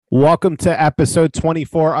Welcome to episode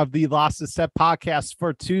 24 of the Lost to Step podcast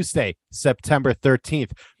for Tuesday, September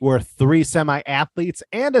 13th, where three semi-athletes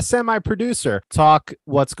and a semi-producer talk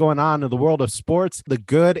what's going on in the world of sports, the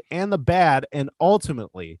good and the bad, and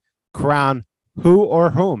ultimately crown who or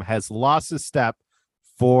whom has lost a step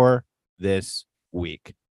for this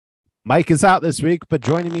week. Mike is out this week, but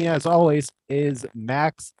joining me as always is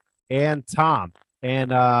Max and Tom.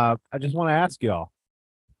 And I just want to ask y'all,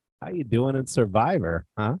 how you doing in Survivor,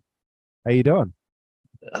 huh? How you doing?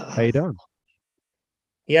 How you doing?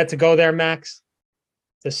 You had to go there, Max,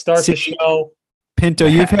 to start the show. Pinto,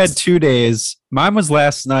 you've had 2 days. Mine was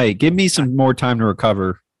last night. Give me some more time to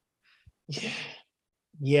recover.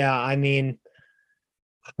 Yeah, I mean,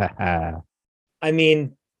 I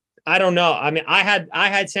don't know. I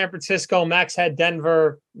had San Francisco. Max had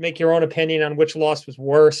Denver. Make your own opinion on which loss was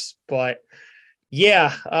worse, but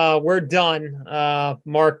yeah, we're done.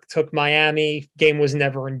 Mark took Miami. Game was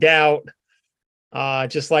never in doubt.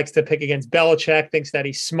 Just likes to pick against Belichick, thinks that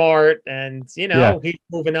he's smart, and he's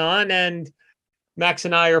moving on. And Max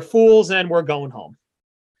and I are fools, and we're going home.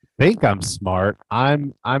 Think I'm smart.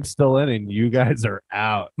 I'm still in, and you guys are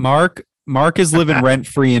out. Mark is living rent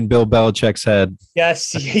free in Bill Belichick's head.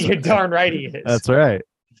 Yes, you're darn right he is. That's right.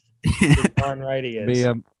 You're darn right he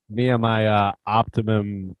is. Me and my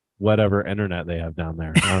Optimum whatever internet they have down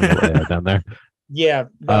there. I don't know what they have down there. Yeah,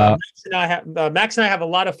 Max and I have a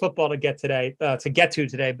lot of football to get to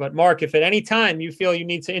today. But Mark, if at any time you feel you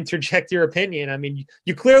need to interject your opinion, I mean,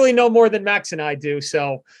 you clearly know more than Max and I do.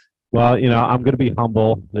 So, well, I'm going to be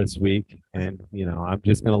humble this week, and I'm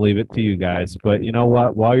just going to leave it to you guys. But you know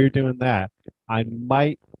what? While you're doing that, I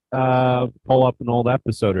might pull up an old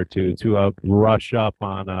episode or two to brush up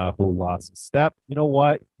on who lost a step. You know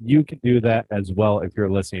what? You can do that as well if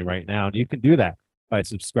you're listening right now, and you can do that by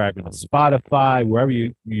subscribing to Spotify, wherever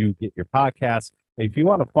you get your podcasts. If you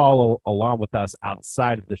want to follow along with us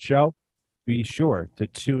outside of the show, be sure to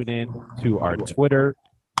tune in to our Twitter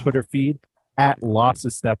feed at Lost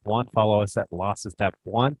a Step 1. Follow us at Lost a Step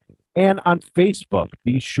 1. And on Facebook,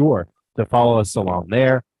 be sure to follow us along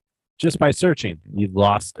there just by searching the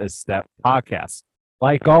Lost a Step podcast.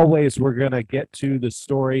 Like always, we're going to get to the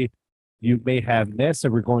story you may have missed,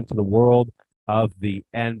 and we're going to the world of the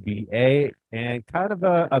NBA and kind of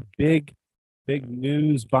a big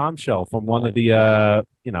news bombshell from one of the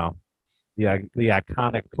the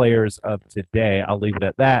iconic players of today. I'll leave it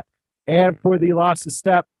at that. And for the Lost a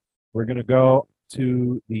Step, we're going to go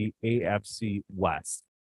to the AFC West.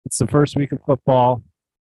 It's the first week of football.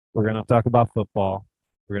 We're going to talk about football.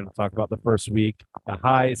 We're going to talk about the first week, the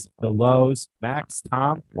highs, the lows. Max,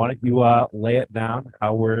 Tom, why don't you lay it down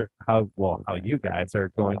how you guys are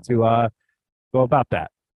going to go about that?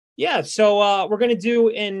 Yeah, so we're going to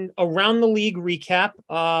do an around the league recap.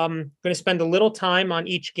 Going to spend a little time on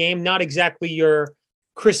each game, not exactly your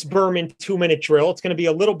Chris Berman 2-minute drill. It's going to be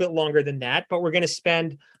a little bit longer than that, but we're going to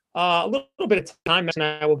spend a little bit of time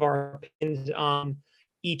now with our opinions on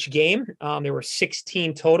each game. There were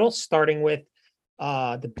 16 total, starting with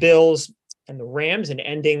the Bills and the Rams and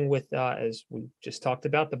ending with, as we just talked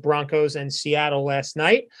about, the Broncos and Seattle last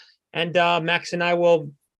night. And Max and I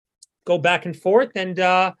will go back and forth and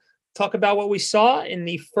talk about what we saw in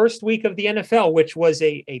the first week of the NFL, which was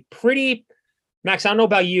a pretty, Max, I don't know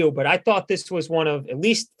about you, but I thought this was one of, at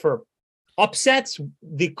least for upsets,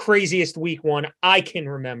 the craziest week one I can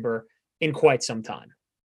remember in quite some time.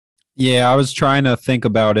 Yeah, I was trying to think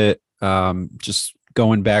about it, just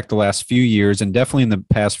going back the last few years, and definitely in the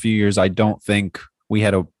past few years, I don't think we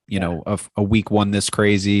had a week one this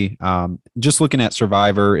crazy. Just looking at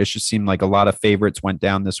Survivor, it just seemed like a lot of favorites went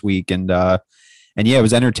down this week, and yeah, it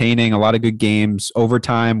was entertaining. A lot of good games.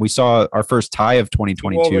 Overtime, we saw our first tie of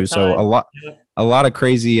 2022. So a lot of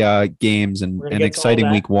crazy games and an exciting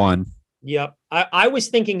week one. Yep. I was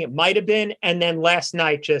thinking it might have been, and then last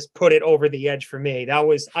night just put it over the edge for me. That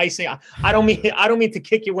was icing. I don't mean to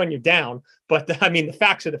kick you when you're down, but I mean the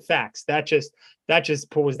facts are the facts. That just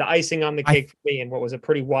was the icing on the cake for me, and what was a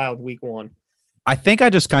pretty wild week one. I think I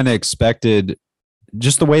just kind of expected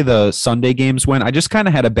just the way the Sunday games went. I just kind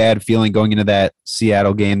of had a bad feeling going into that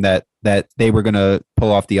Seattle game that they were going to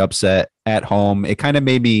pull off the upset at home. It kind of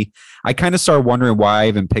made me. I kind of started wondering why I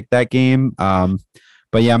even picked that game.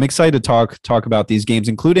 But yeah, I'm excited to talk about these games,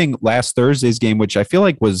 including last Thursday's game, which I feel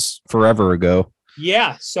like was forever ago.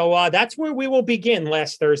 Yeah, so that's where we will begin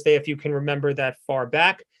last Thursday, if you can remember that far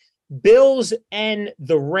back. Bills and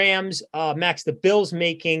the Rams. Max, the Bills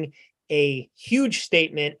making a huge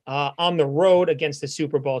statement on the road against the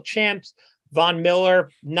Super Bowl champs. Von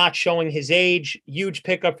Miller not showing his age. Huge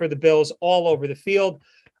pickup for the Bills all over the field.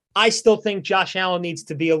 I still think Josh Allen needs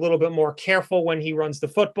to be a little bit more careful when he runs the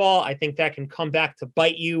football. I think that can come back to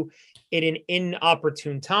bite you at an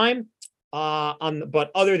inopportune time.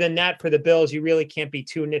 But other than that, for the Bills, you really can't be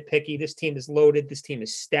too nitpicky. This team is loaded. This team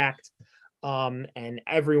is stacked. And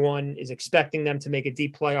everyone is expecting them to make a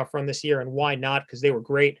deep playoff run this year. And why not? Because they were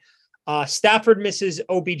great. Stafford misses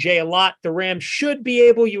OBJ a lot. The Rams should be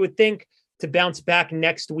able, you would think, to bounce back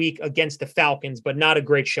next week against the Falcons, but not a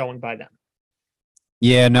great showing by them.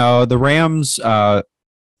 Yeah, no, the Rams,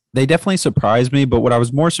 they definitely surprised me. But what I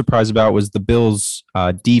was more surprised about was the Bills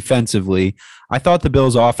defensively. I thought the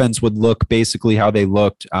Bills offense would look basically how they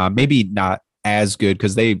looked, maybe not as good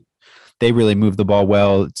because they really moved the ball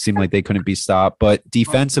well. It seemed like they couldn't be stopped. But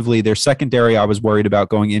defensively, their secondary, I was worried about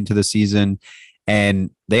going into the season. And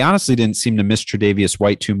they honestly didn't seem to miss Tre'Davious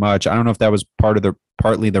White too much. I don't know if that was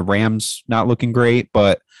partly the Rams not looking great,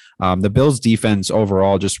 but the Bills defense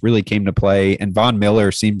overall just really came to play. And Von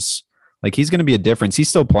Miller seems like he's going to be a difference. He's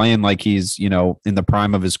still playing like he's, in the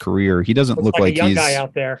prime of his career. He doesn't look like a young he's guy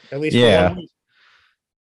out there, at least. Yeah.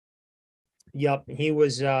 Yep. He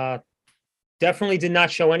was definitely did not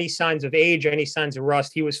show any signs of age, any signs of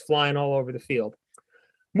rust. He was flying all over the field.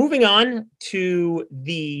 Moving on to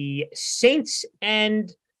the Saints and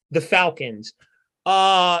the Falcons.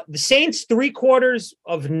 The Saints, 3/4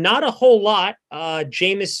 of not a whole lot.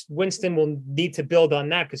 Jameis Winston will need to build on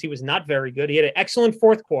that because he was not very good. He had an excellent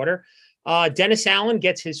fourth quarter. Dennis Allen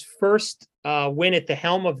gets his first win at the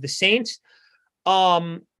helm of the Saints.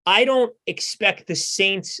 I don't expect the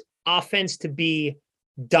Saints offense to be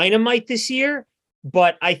dynamite this year,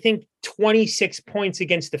 but I think 26 points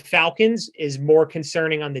against the Falcons is more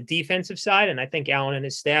concerning on the defensive side. And I think Allen and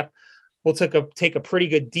his staff will take a pretty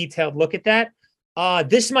good detailed look at that.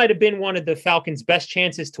 This might have been one of the Falcons' best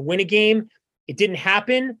chances to win a game. It didn't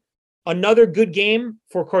happen. Another good game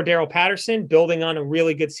for Cordero Patterson, building on a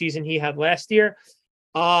really good season he had last year.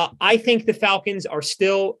 I think the Falcons are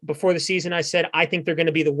still, before the season, I said, I think they're going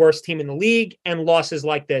to be the worst team in the league, and losses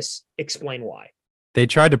like this explain why. They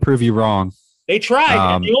tried to prove you wrong. They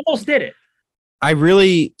tried, and they almost did it.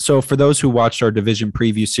 So for those who watched our division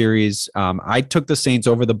preview series, I took the Saints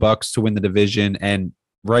over the Bucks to win the division, and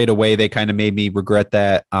right away they kind of made me regret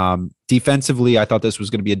that. Defensively, I thought this was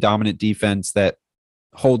going to be a dominant defense that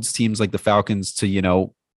holds teams like the Falcons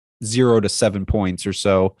to 0 to 7 points or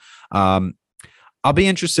so. I'll be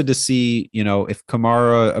interested to see if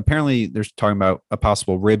Kamara, apparently they're talking about a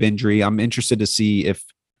possible rib injury. I'm interested to see if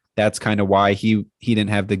that's kind of why he didn't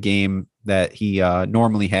have the game that he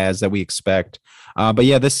normally has that we expect. But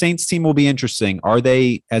yeah, the Saints team will be interesting. Are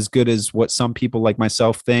they as good as what some people like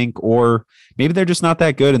myself think, or maybe they're just not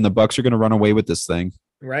that good and the Bucks are going to run away with this thing?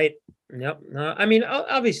 Right. Yep. I mean,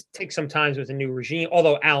 obviously take some time with a new regime,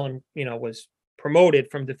 although Allen, was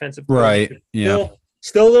promoted from defensive. Right. Yeah.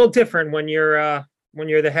 Still a little different when you're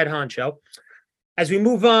the head honcho. As we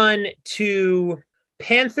move on to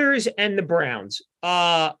Panthers and the Browns,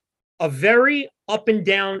 a very up and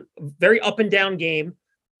down game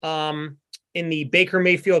in the Baker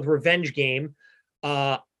Mayfield revenge game.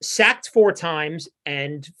 Sacked 4 times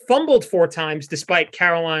and fumbled 4 times, despite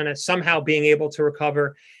Carolina somehow being able to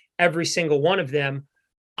recover every single one of them.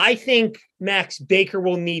 I think Max Baker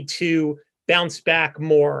will need to bounce back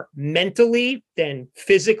more mentally than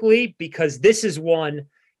physically, because this is one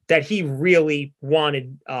that he really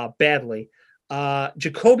wanted badly.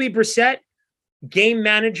 Jacoby Brissett, game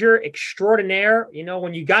manager extraordinaire.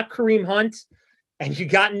 When you got Kareem Hunt and you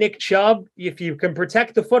got Nick Chubb, if you can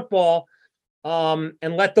protect the football and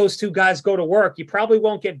let those two guys go to work, you probably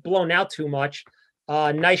won't get blown out too much.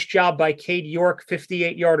 Nice job by Cade York,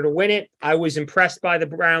 58-yarder to win it. I was impressed by the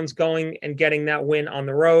Browns going and getting that win on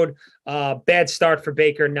the road. Bad start for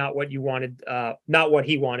Baker, not what he wanted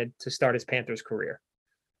to start his Panthers career.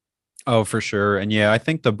 Oh, for sure. And yeah, I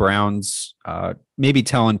think the Browns maybe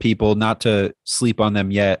telling people not to sleep on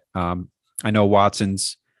them yet. I know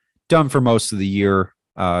Watson's done for most of the year,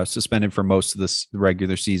 suspended for most of this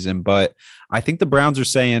regular season, but I think the Browns are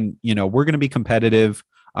saying, we're going to be competitive.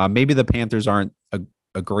 Maybe the Panthers aren't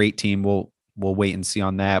a great team. We'll wait and see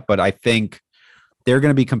on that. But I think they're going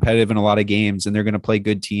to be competitive in a lot of games, and they're going to play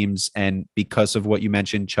good teams. And because of what you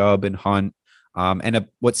mentioned, Chubb and Hunt, and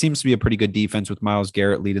what seems to be a pretty good defense with Myles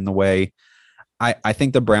Garrett leading the way, I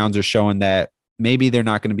think the Browns are showing that maybe they're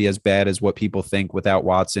not going to be as bad as what people think without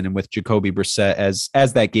Watson and with Jacoby Brissett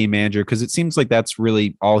as that game manager, because it seems like that's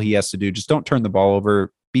really all he has to do. Just don't turn the ball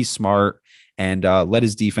over, be smart, and let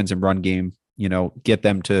his defense and run game, get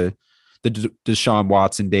them to the Deshaun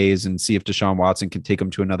Watson days and see if Deshaun Watson can take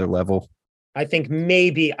them to another level. I think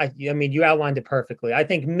maybe I mean you outlined it perfectly. I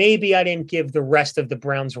think maybe I didn't give the rest of the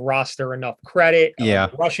Browns roster enough credit. Yeah.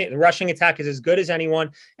 The rushing attack is as good as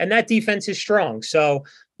anyone, and that defense is strong. So,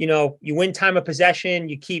 you win time of possession,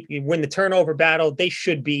 you win the turnover battle. They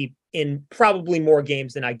should be in probably more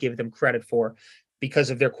games than I give them credit for because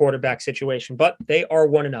of their quarterback situation, but they are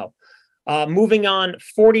 1-0. Moving on,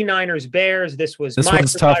 49ers Bears. This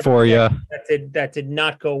one's tough for you. That did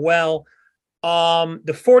not go well.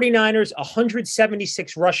 The 49ers,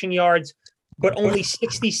 176 rushing yards, but only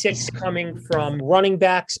 66 coming from running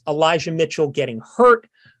backs. Elijah Mitchell getting hurt.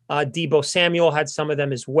 Deebo Samuel had some of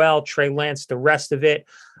them as well. Trey Lance, the rest of it.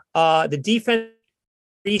 The defense,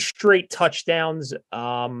 3 straight touchdowns.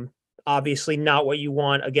 Obviously not what you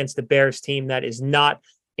want against the Bears team that is not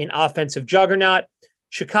an offensive juggernaut.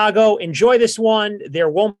 Chicago, enjoy this one. There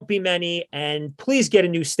won't be many. And please get a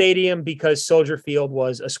new stadium because Soldier Field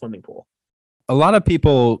was a swimming pool. A lot of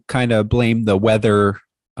people kind of blame the weather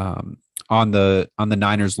on the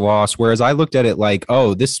Niners loss, whereas I looked at it like,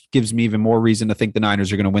 oh, this gives me even more reason to think the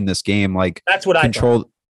Niners are going to win this game. Like, that's what I thought.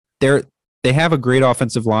 They have a great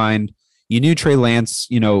offensive line. You knew Trey Lance,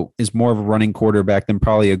 is more of a running quarterback than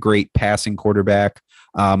probably a great passing quarterback.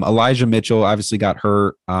 Elijah Mitchell obviously got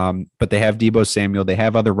hurt, but they have Deebo Samuel. They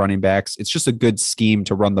have other running backs. It's just a good scheme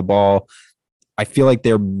to run the ball. I feel like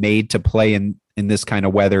they're made to play in this kind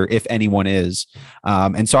of weather, if anyone is.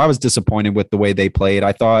 And so I was disappointed with the way they played.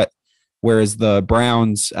 I thought, whereas the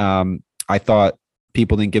Browns, I thought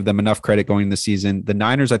people didn't give them enough credit going into the season. The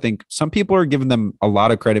Niners, I think some people are giving them a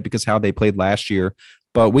lot of credit because how they played last year.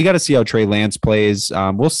 But we got to see how Trey Lance plays.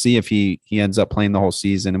 We'll see if he ends up playing the whole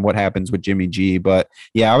season and what happens with Jimmy G. But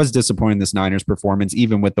yeah, I was disappointed in this Niners performance,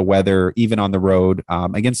 even with the weather, even on the road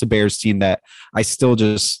against the Bears team that I still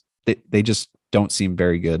they just don't seem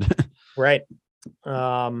very good. Right.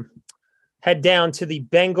 Head down to the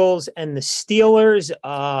Bengals and the Steelers.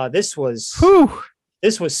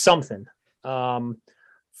 This was something.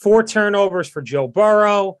 4 turnovers for Joe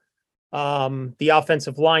Burrow. The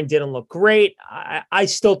offensive line didn't look great. I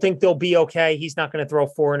still think they'll be okay. He's not going to throw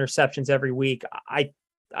 4 interceptions every week. I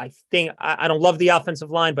think I don't love the offensive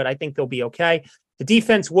line, but I think they'll be okay. The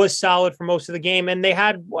defense was solid for most of the game, and they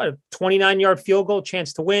had a 29-yard field goal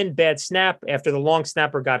chance to win. Bad snap after the long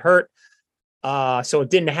snapper got hurt. So it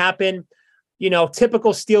didn't happen.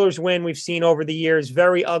 Typical Steelers win we've seen over the years.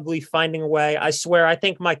 Very ugly, finding a way. I swear, I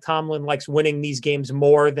think Mike Tomlin likes winning these games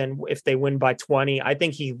more than if they win by 20. I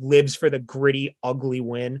think he lives for the gritty, ugly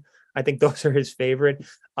win. I think those are his favorite.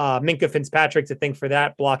 Minkah Fitzpatrick to think for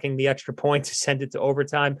that, blocking the extra point to send it to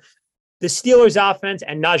overtime. The Steelers offense,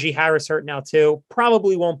 and Najee Harris hurt now too,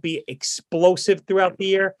 probably won't be explosive throughout the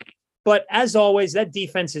year. But as always, that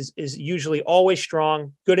defense is usually always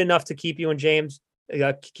strong, good enough to keep you in games.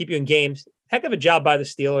 Heck of a job by the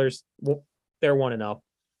Steelers. They're 1-0.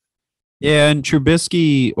 Yeah, and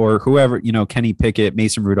Trubisky or whoever, Kenny Pickett,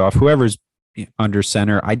 Mason Rudolph, whoever's under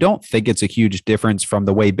center, I don't think it's a huge difference from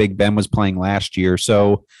the way Big Ben was playing last year.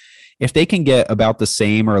 So if they can get about the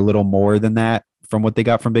same or a little more than that from what they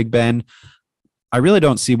got from Big Ben, I really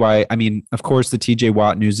don't see why. I mean, of course, the TJ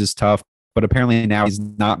Watt news is tough, but apparently now he's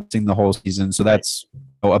not missing the whole season. So that's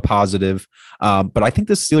a positive. But I think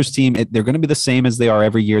the Steelers team, they're going to be the same as they are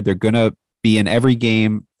every year. They're going to be in every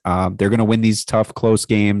game. They're going to win these tough, close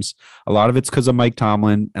games. A lot of it's because of Mike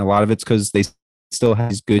Tomlin, and a lot of it's because they still have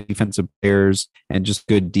these good defensive players and just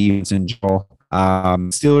good defense in general.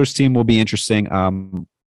 Steelers team will be interesting.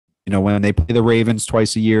 When they play the Ravens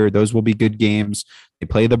twice a year, those will be good games. They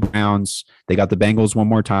play the Browns. They got the Bengals one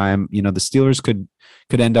more time. The Steelers could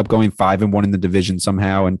end up going 5-1 in the division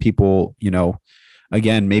somehow. And people,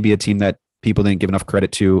 again, maybe a team that people didn't give enough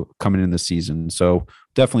credit to coming in the season. So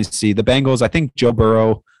definitely see the Bengals. I think Joe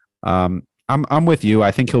Burrow, I'm with you.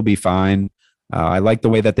 I think he'll be fine. I like the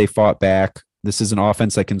way that they fought back. This is an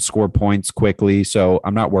offense that can score points quickly. So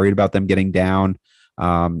I'm not worried about them getting down.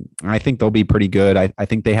 I think they'll be pretty good. I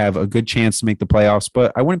think they have a good chance to make the playoffs,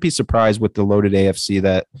 but I wouldn't be surprised with the loaded AFC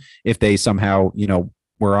that if they somehow,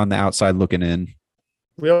 were on the outside looking in.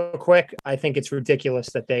 Real quick, I think it's ridiculous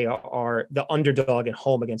that they are the underdog at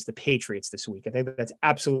home against the Patriots this week. I think that's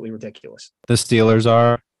absolutely ridiculous. The Steelers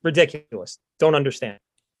are ridiculous. Don't understand.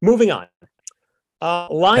 Moving on.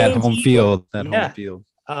 Lions at home field. Home field.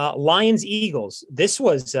 Lions Eagles. This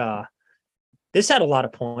had a lot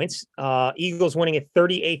of points. Eagles winning at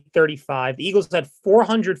 38-35. The Eagles had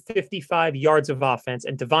 455 yards of offense,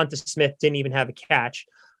 and Devonta Smith didn't even have a catch.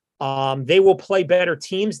 They will play better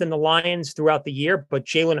teams than the Lions throughout the year, but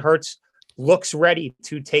Jalen Hurts looks ready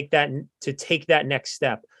to take that next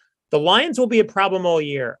step. The Lions will be a problem all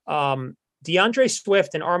year. DeAndre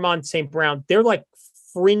Swift and Armand St. Brown, they're like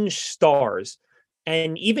fringe stars.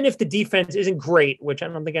 And even if the defense isn't great, which I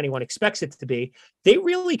don't think anyone expects it to be, they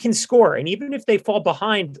really can score. And even if they fall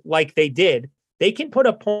behind like they did, they can put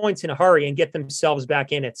up points in a hurry and get themselves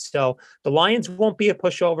back in it. So the Lions won't be a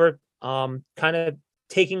pushover, kind of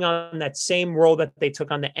taking on that same role that they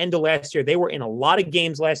took on the end of last year. They were in a lot of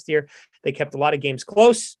games last year. They kept a lot of games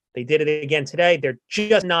close. They did it again today. They're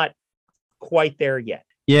just not quite there yet.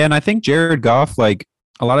 Yeah, and I think Jared Goff, like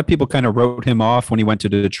a lot of people kind of wrote him off when he went to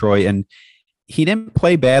Detroit, and he didn't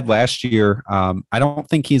play bad last year. I don't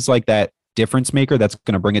think he's like that difference maker that's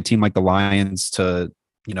going to bring a team like the Lions to,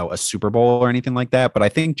 a Super Bowl or anything like that. But I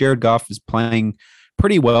think Jared Goff is playing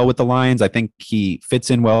pretty well with the Lions. I think he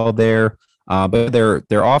fits in well there. But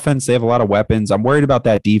their offense, they have a lot of weapons. I'm worried about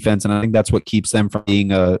that defense, and I think that's what keeps them from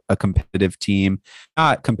being a competitive team.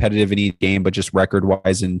 Not competitive in each game, but just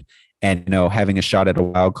record-wise and having a shot at a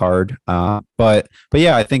wild card. But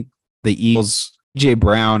yeah, I think the Eagles, A.J.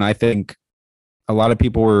 Brown, I think a lot of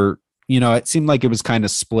people were, it seemed like it was kind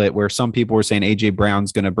of split where some people were saying A.J.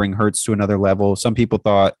 Brown's going to bring Hurts to another level. Some people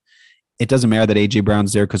thought it doesn't matter that A.J.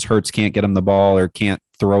 Brown's there because Hurts can't get him the ball or can't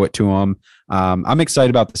throw it to him. I'm excited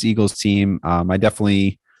about this Eagles team. I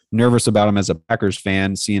definitely nervous about them as a Packers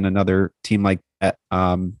fan, seeing another team like that.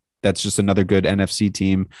 That's just another good NFC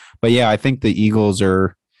team. But yeah, I think the Eagles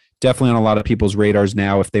are definitely on a lot of people's radars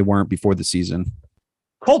now if they weren't before the season.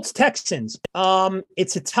 Colts Texans.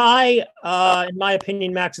 It's a tie. In my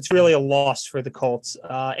opinion, Max, it's really a loss for the Colts.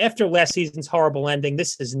 After last season's horrible ending,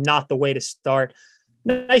 this is not the way to start.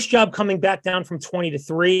 Nice job coming back down from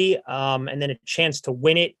 20-3, and then a chance to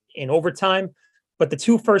win it in overtime. But the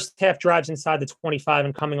 2 first half drives inside the 25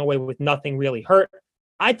 and coming away with nothing really hurt.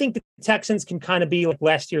 I think the Texans can kind of be like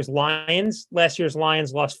last year's Lions. Last year's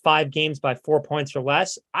Lions lost 5 games by 4 points or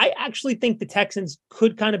less. I actually think the Texans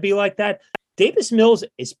could kind of be like that. Davis Mills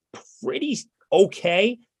is pretty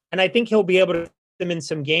okay, and I think he'll be able to put them in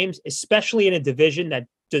some games, especially in a division that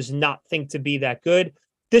does not think to be that good.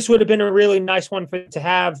 This would have been a really nice one to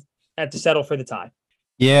have to settle for the tie.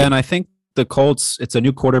 Yeah, and I think the Colts, it's a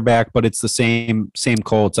new quarterback, but it's the same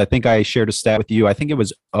Colts. I think I shared a stat with you. I think it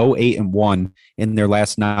was 0-8-1 in their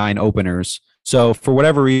last 9 openers. So for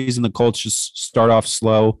whatever reason, the Colts just start off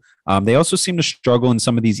slow. They also seem to struggle in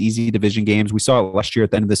some of these easy division games. We saw it last year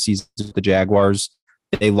at the end of the season with the Jaguars.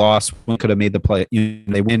 They lost. One could have made the play.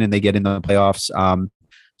 They win and they get in the playoffs.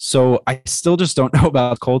 So I still just don't know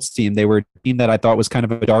about the Colts team. They were a team that I thought was kind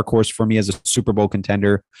of a dark horse for me as a Super Bowl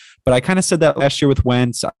contender. But I kind of said that last year with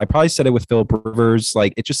Wentz. I probably said it with Philip Rivers.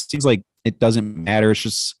 Like, it just seems like it doesn't matter. It's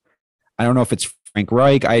just, I don't know if it's Frank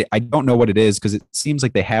Reich. I don't know what it is because it seems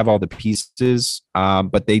like they have all the pieces,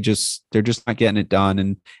 but they're just not getting it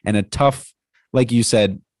done. And a tough, like you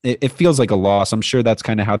said, it feels like a loss. I'm sure that's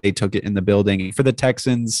kind of how they took it in the building. For the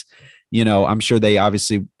Texans, I'm sure they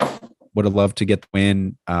obviously would have loved to get the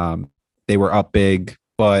win. They were up big,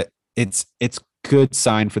 but it's good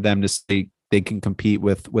sign for them to say they can compete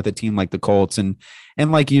with a team like the Colts. And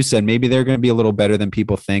like you said, maybe they're going to be a little better than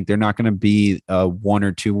people think. They're not going to be a 1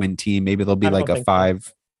 or 2 win team. Maybe they'll be like a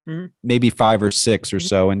 5, maybe 5 or 6 or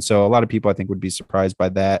so. And so a lot of people I think would be surprised by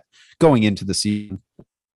that going into the season.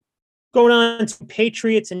 Going on to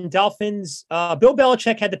Patriots and Dolphins. Bill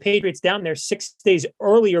Belichick had the Patriots down there 6 days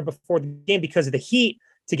earlier before the game because of the heat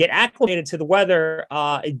to get acclimated to the weather.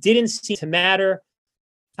 It didn't seem to matter.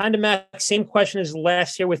 Kind of Max, same question as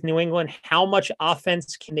last year with New England. How much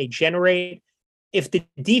offense can they generate? If the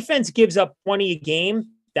defense gives up 20 a game,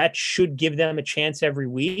 that should give them a chance every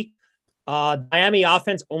week. Miami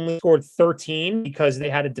offense only scored 13 because they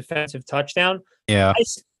had a defensive touchdown. Yeah.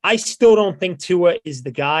 I still don't think Tua is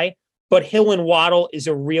the guy, but Hill and Waddle is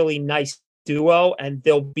a really nice duo, and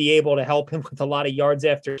they'll be able to help him with a lot of yards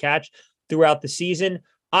after catch throughout the season.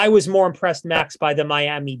 I was more impressed, Max, by the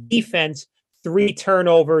Miami defense. 3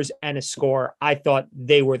 turnovers and a score. I thought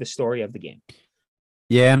they were the story of the game.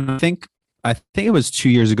 Yeah, and I think it was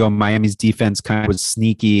 2 years ago, Miami's defense kind of was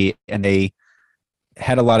sneaky, and they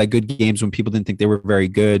had a lot of good games when people didn't think they were very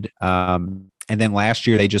good. And then last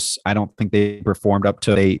year, I don't think they performed up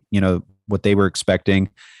to what they were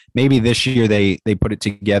expecting. Maybe this year they put it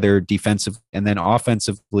together defensively, and then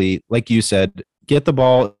offensively, like you said, get the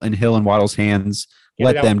ball in Hill and Waddle's hands.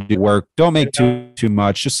 Let them do work. Don't make too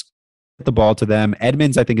much. Just get the ball to them.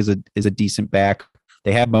 Edmonds, I think, is a decent back.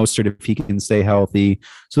 They have Mostert if he can stay healthy.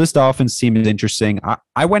 So this Dolphins team is interesting.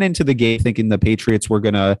 I went into the game thinking the Patriots were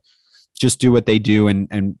going to just do what they do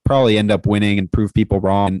and probably end up winning and prove people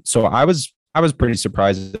wrong. And so I was pretty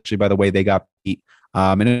surprised actually by the way they got beat.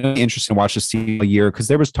 And it'll be interesting to watch this team a year because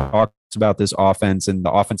there was talks about this offense and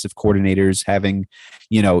the offensive coordinators having,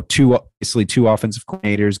 two offensive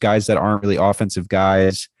coordinators, guys that aren't really offensive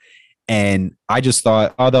guys. And I just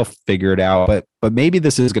thought, oh, they'll figure it out. But maybe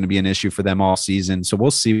this is going to be an issue for them all season. So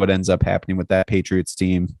we'll see what ends up happening with that Patriots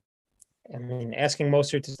team. I mean, asking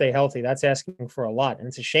Mostert to stay healthy, that's asking for a lot. And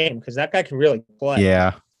it's a shame because that guy can really play.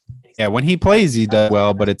 Yeah. Yeah. When he plays, he does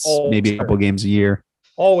well, but it's maybe a couple games a year.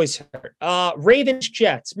 Always hurt. Ravens,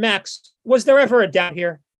 Jets. Max, was there ever a doubt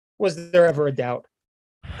here? Was there ever a doubt?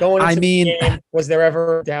 Going into the game, was there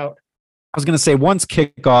ever a doubt? I was going to say once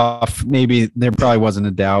kickoff, maybe there probably wasn't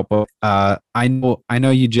a doubt, but I know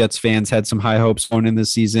you Jets fans had some high hopes going in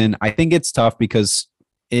this season. I think it's tough because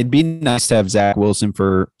it'd be nice to have Zach Wilson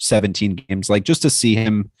for 17 games, like just to see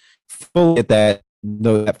him fully at that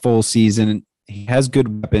full season. He has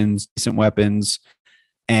good weapons, decent weapons,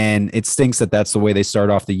 and it stinks that that's the way they start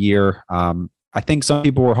off the year. I think some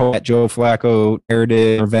people were hoping that Joe Flacco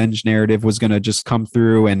revenge narrative was going to just come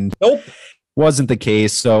through, and nope. Wasn't the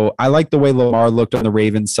case. So I like the way Lamar looked on the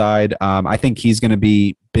Ravens side. I think he's going to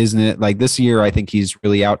be business like this year. I think he's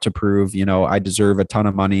really out to prove, I deserve a ton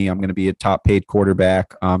of money. I'm going to be a top paid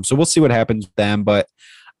quarterback. So we'll see what happens with them. But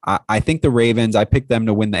I think the Ravens, I picked them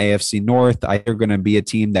to win the AFC North. They're going to be a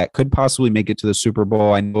team that could possibly make it to the Super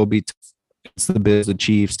Bowl. I know it'll be it's the Bills, the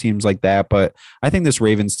Chiefs, teams like that. But I think this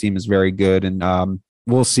Ravens team is very good. And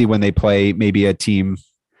we'll see when they play maybe a team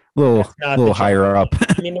a little higher up.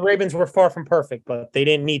 I mean, the Ravens were far from perfect, but they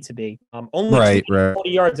didn't need to be. Only 20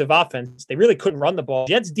 yards of offense. They really couldn't run the ball.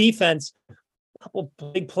 Jets defense, a couple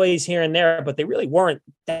big plays here and there, but they really weren't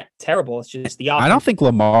that terrible. It's just the offense. I don't think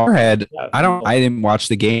Lamar had. I didn't watch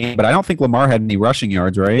the game, but I don't think Lamar had any rushing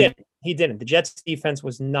yards, right? He didn't. The Jets defense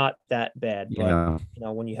was not that bad. But,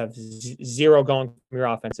 when you have zero going from your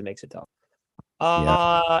offense, it makes it tough.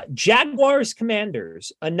 Jaguars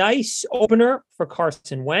Commanders, a nice opener for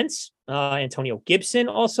Carson Wentz. Antonio Gibson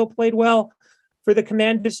also played well for the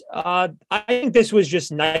Commanders. I think this was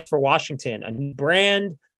just nice for Washington. A new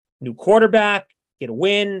brand, new quarterback, get a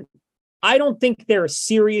win. I don't think they're a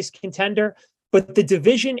serious contender, but the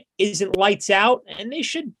division isn't lights out, and they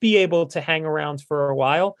should be able to hang around for a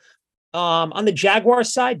while. On the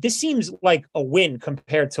Jaguars side, this seems like a win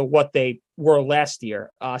compared to what they were last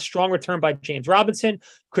year. Strong return by James Robinson.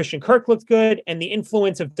 Christian Kirk looked good, and the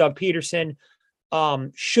influence of Doug Peterson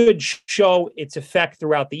should show its effect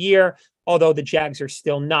throughout the year. Although the Jags are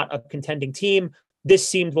still not a contending team, this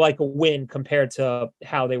seemed like a win compared to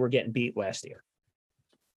how they were getting beat last year.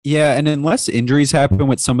 Yeah, and unless injuries happen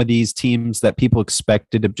with some of these teams that people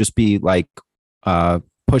expected to just be like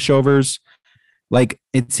pushovers, like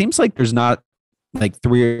it seems like there's not like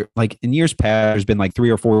in years past, there's been like 3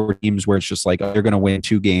 or 4 teams where it's just like, oh, they're going to win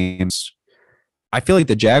 2 games. I feel like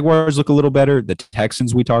the Jaguars look a little better. The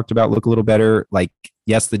Texans we talked about look a little better. Like,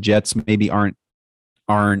 yes, the Jets maybe aren't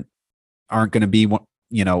going to be one,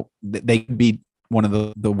 they could be one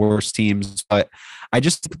of the worst teams, but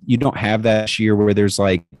you don't have that this year where there's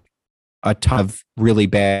like a ton of really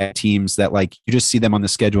bad teams that like you just see them on the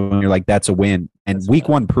schedule and you're like, that's a win. And week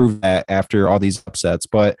 1 proved that after all these upsets.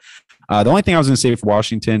 But the only thing I was going to say for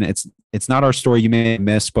Washington, it's not our story you may have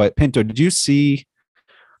missed, but Pinto, did you see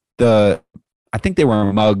I think they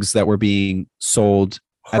were mugs that were being sold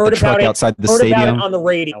at the truck outside the stadium? Heard about it on the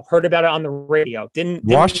radio. Heard about it on the radio. Didn't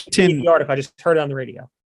Washington read the article. I just heard it on the radio.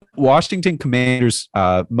 Washington Commanders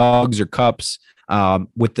mugs or cups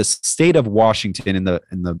with the state of Washington in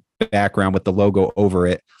the background with the logo over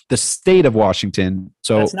it. The state of Washington.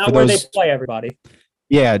 So that's not where they play, everybody.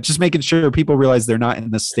 Yeah, just making sure people realize they're not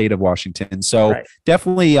in the state of Washington. So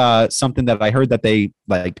definitely something that I heard that they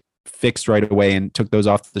like fixed right away and took those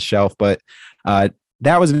off the shelf. But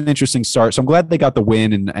that was an interesting start. So I'm glad they got the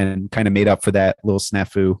win and kind of made up for that little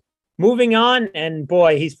snafu. Moving on, and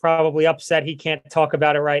boy, he's probably upset he can't talk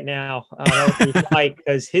about it right now.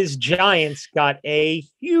 Because his Giants got a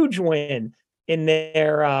huge win in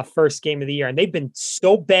their first game of the year. And they've been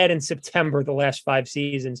so bad in September the last 5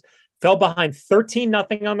 seasons. Fell behind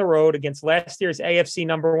 13-0 on the road against last year's AFC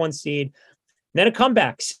number 1 seed. And then a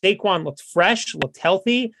comeback. Saquon looked fresh, looked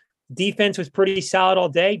healthy. Defense was pretty solid all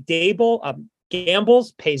day. Dable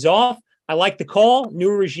gambles, pays off. I like the call. New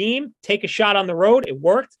regime. Take a shot on the road. It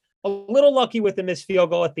worked. A little lucky with the missed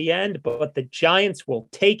field goal at the end, but the Giants will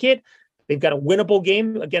take it. They've got a winnable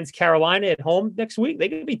game against Carolina at home next week. They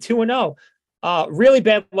could be 2-0. Really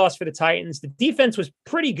bad loss for the Titans. The defense was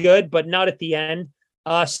pretty good, but not at the end.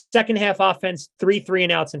 Second half offense, 3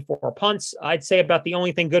 3-and-outs and 4 punts. I'd say about the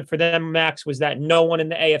only thing good for them, Max, was that no one in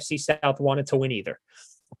the AFC South wanted to win either.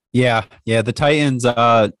 Yeah. The Titans,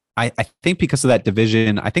 I think because of that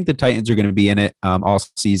division, I think the Titans are going to be in it all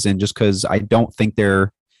season just because I don't think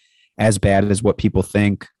they're as bad as what people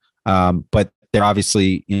think. But they're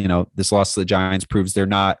obviously, this loss to the Giants proves they're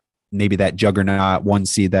not maybe that juggernaut one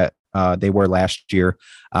seed that they were last year.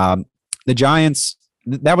 The Giants,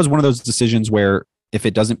 that was one of those decisions where if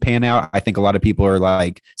it doesn't pan out, I think a lot of people are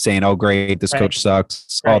like saying, oh, great, this coach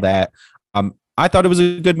sucks, all that. I thought it was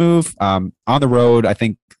a good move. On the road, I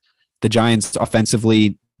think the Giants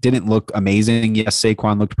offensively didn't look amazing. Yes,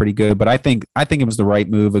 Saquon looked pretty good, but I think it was the right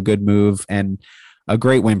move, a good move, and a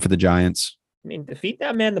great win for the Giants. I mean, defeat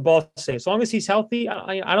that man, the ball safe. As long as he's healthy,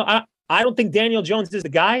 I don't think Daniel Jones is the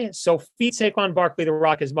guy. So feed Saquon Barkley the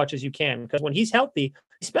rock as much as you can, because when he's healthy,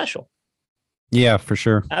 he's special. Yeah, for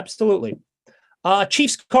sure. Absolutely.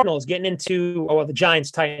 Chiefs Cardinals getting into the Giants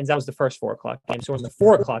Titans. That was the first 4:00 game. So we're in the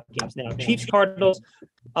 4:00 games now. Chiefs Cardinals.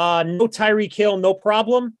 No Tyreek Hill, no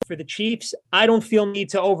problem for the Chiefs. I don't feel need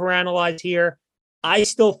to overanalyze here. I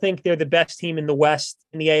still think they're the best team in the West,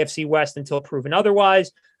 in the AFC West, until proven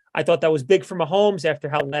otherwise. I thought that was big for Mahomes after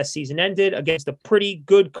how last season ended against a pretty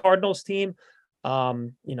good Cardinals team.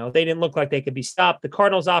 They didn't look like they could be stopped. The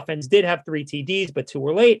Cardinals offense did have 3 TDs, but 2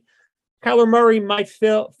 were late. Kyler Murray might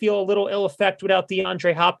feel a little ill effect without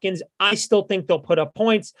DeAndre Hopkins. I still think they'll put up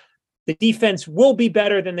points. The defense will be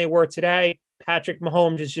better than they were today. Patrick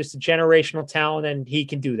Mahomes is just a generational talent, and he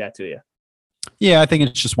can do that to you. Yeah, I think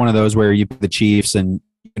it's just one of those where you put the Chiefs and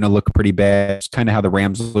you're going to look pretty bad. It's kind of how the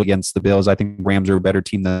Rams look against the Bills. I think the Rams are a better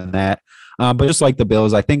team than that. But just like the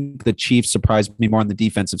Bills, I think the Chiefs surprised me more on the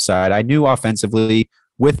defensive side. I knew offensively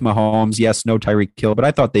with Mahomes, yes, no Tyreek Hill, but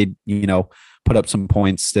I thought they'd, put up some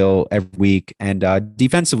points still every week. And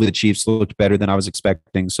defensively, the Chiefs looked better than I was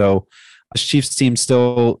expecting. So the Chiefs team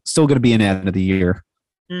still going to be in the end of the year.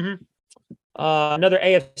 Mm-hmm. Another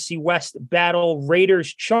AFC West battle,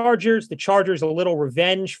 Raiders-Chargers. The Chargers, a little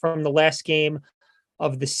revenge from the last game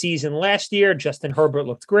of the season last year. Justin Herbert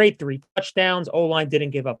looked great, 3 touchdowns. O-line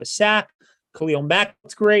didn't give up a sack. Khalil Mack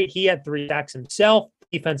looked great. He had 3 sacks himself.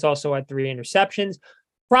 Defense also had 3 interceptions.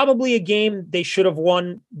 Probably a game they should have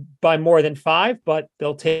won by more than 5, but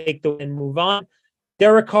they'll take the win and move on.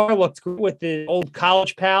 Derek Carr looked good with the old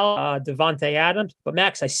college pal, Devontae Adams. But,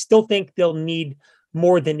 Max, I still think they'll need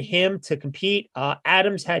more than him to compete.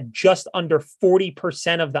 Adams had just under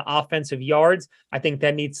 40% of the offensive yards. I think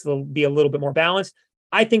that needs to be a little bit more balanced.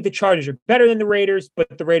 I think the Chargers are better than the Raiders,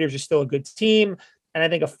 but the Raiders are still a good team. And I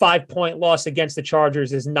think a 5-point loss against the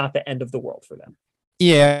Chargers is not the end of the world for them.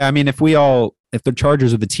 Yeah, I mean, if the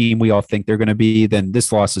Chargers are the team we all think they're going to be, then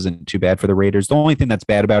this loss isn't too bad for the Raiders. The only thing that's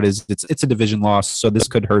bad about it is it's a division loss, so this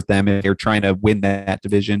could hurt them if they're trying to win that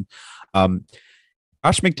division.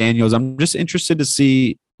 Josh McDaniels, I'm just interested to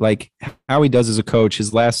see how he does as a coach.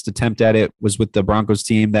 His last attempt at it was with the Broncos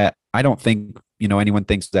team that I don't think anyone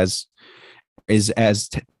thinks is as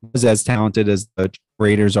talented as the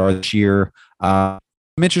Raiders are this year. I'm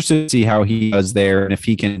interested to see how he does there and if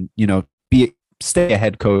he can stay a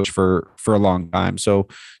head coach for a long time. So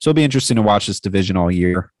it'll be interesting to watch this division all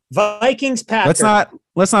year. Vikings Packers.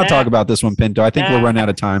 Let's not talk about this one, Pinto. I think we'll run out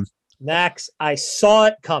of time. Max, I saw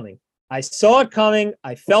it coming. I felt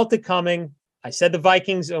it coming. I said the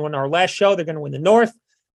Vikings on our last show, they're going to win the North.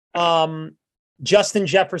 Justin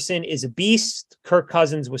Jefferson is a beast. Kirk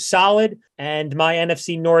Cousins was solid. And my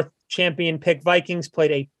NFC North champion pick Vikings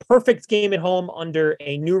played a perfect game at home under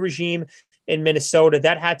a new regime in Minnesota.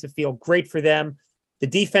 That had to feel great for them. The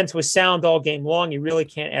defense was sound all game long. You really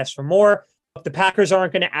can't ask for more. But the Packers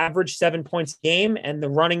aren't going to average 7 points a game, and the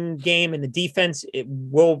running game and the defense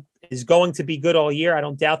is going to be good all year. I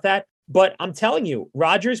don't doubt that. But I'm telling you,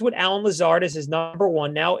 Rodgers with Allen Lazard as his number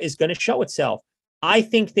 1 now is going to show itself. I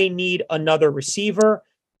think they need another receiver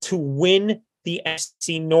to win the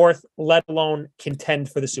NFC North, let alone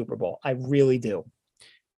contend for the Super Bowl. I really do.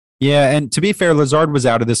 Yeah, and to be fair, Lazard was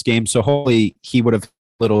out of this game, so hopefully he would have a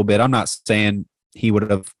little bit. I'm not saying he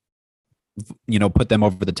would have, put them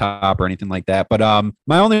over the top or anything like that. But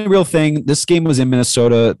my only real thing, this game was in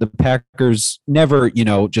Minnesota. The Packers never,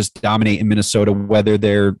 just dominate in Minnesota, whether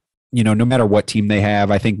they're, no matter what team they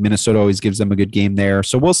have. I think Minnesota always gives them a good game there.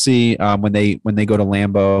 So we'll see when they go to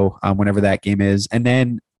Lambeau, whenever that game is. And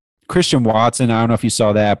then Christian Watson, I don't know if you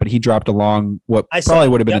saw that, but he dropped along what probably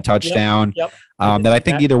would have been a touchdown that I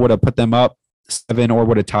think either would have put them up 7 or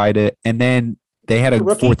would have tied it. And then they had a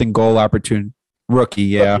 4th and goal opportunity. Rookie,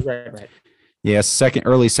 yeah. Right. Yeah,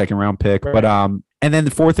 early second round pick. Right. But and then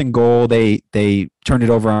the 4th and goal, they turned it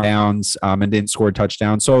over on downs and didn't score a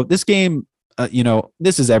touchdown. So this game,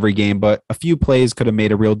 this is every game, but a few plays could have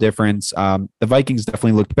made a real difference. The Vikings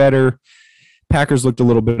definitely looked better. Packers looked a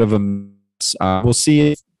little bit of a mess. We'll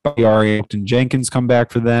see and Jenkins come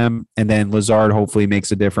back for them, and then Lazard hopefully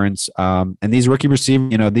makes a difference. And these rookie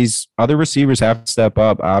receivers, these other receivers have to step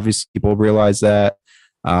up. Obviously, people realize that.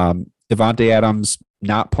 Devontae Adams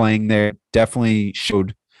not playing there definitely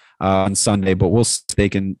showed on Sunday, but we'll see if they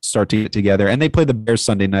can start to get together. And they play the Bears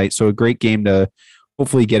Sunday night, so a great game to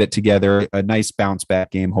hopefully get it together. A nice bounce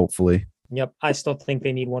back game, hopefully. Yep, I still think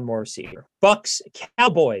they need one more receiver. Bucks,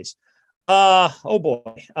 Cowboys. Oh boy.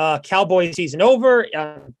 Cowboys season over.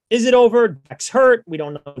 Is it over? Dak's hurt. We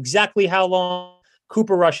don't know exactly how long.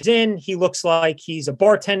 Cooper rushes in. He looks like he's a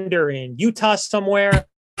bartender in Utah somewhere.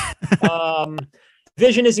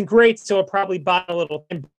 Vision isn't great, so it probably bought a little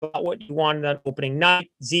about what you wanted on opening night.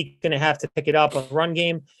 Zeke going to have to pick it up on the run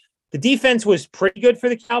game. The defense was pretty good for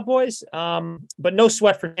the Cowboys, but no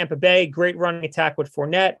sweat for Tampa Bay. Great running attack with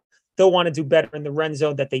Fournette. They'll want to do better in the red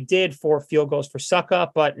zone that they did. 4 field goals for Succa,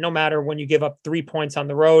 but no matter when you give up 3 points on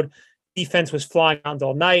the road, defense was flying around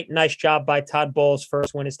all night. Nice job by Todd Bowles'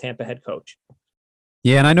 first win as Tampa head coach.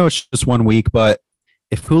 Yeah, and I know it's just 1 week, but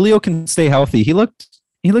if Julio can stay healthy, he looked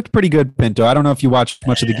pretty good, Pinto. I don't know if you watched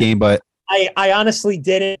much of the game, but I honestly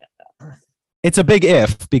didn't. It's a big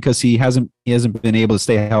if because he hasn't been able to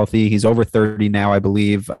stay healthy. He's over 30 now, I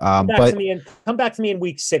believe. Come back to me in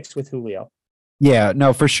week 6 with Julio. Yeah,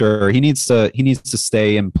 no, for sure. He needs to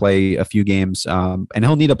stay and play a few games, and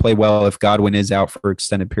he'll need to play well if Godwin is out for an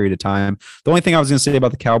extended period of time. The only thing I was going to say about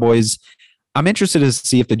the Cowboys, I'm interested to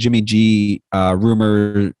see if the Jimmy G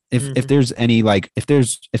rumor, if there's any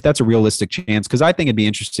if that's a realistic chance, because I think it'd be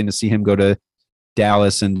interesting to see him go to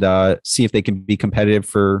Dallas and see if they can be competitive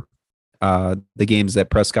for the games that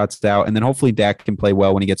Prescott's out, and then hopefully Dak can play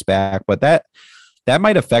well when he gets back. But that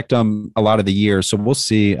might affect him a lot of the year. So we'll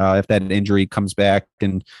see if that injury comes back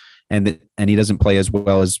and he doesn't play as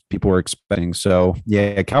well as people were expecting. So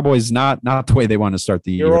yeah, Cowboys not the way they want to start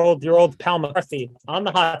the year. Your old pal McCarthy on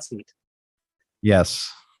the hot seat.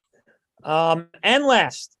 Yes. And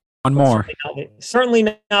last, one more.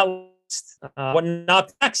 Certainly not least, what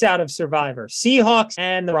knocked Max out of Survivor: Seahawks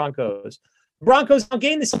and the Broncos. Broncos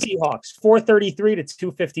outgained the Seahawks 433 to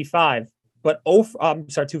 255, but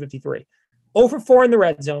 253. 0 for 4 in the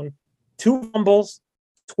red zone, 2 fumbles,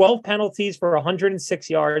 12 penalties for 106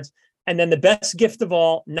 yards, and then the best gift of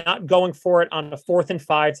all, not going for it on a 4th and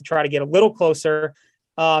 5 to try to get a little closer.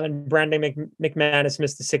 And Brandon McManus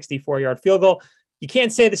missed a 64-yard field goal. You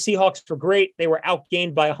can't say the Seahawks were great. They were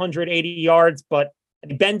outgained by 180 yards, but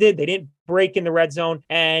they bended. They didn't break in the red zone.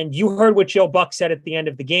 And you heard what Joe Buck said at the end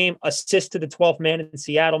of the game. Assist to the 12th man in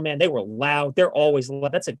Seattle. Man, they were loud. They're always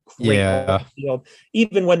loud. That's a great field,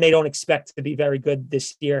 even when they don't expect to be very good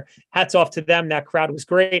this year. Hats off to them. That crowd was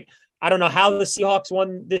great. I don't know how the Seahawks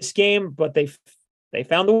won this game, but they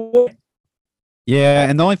found a way. Yeah,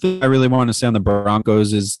 and the only thing I really want to say on the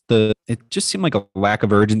Broncos is it just seemed like a lack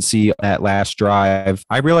of urgency that last drive.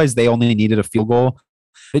 I realized they only needed a field goal.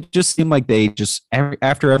 It just seemed like they just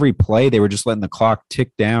after every play, they were just letting the clock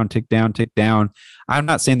tick down, tick down, tick down. I'm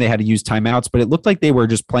not saying they had to use timeouts, but it looked like they were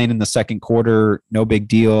just playing in the second quarter. No big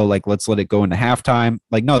deal. Like, let's let it go into halftime.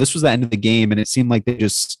 Like, no, this was the end of the game. And it seemed like they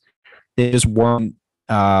just weren't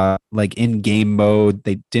like in game mode.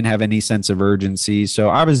 They didn't have any sense of urgency. So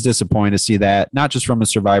I was disappointed to see that, not just from a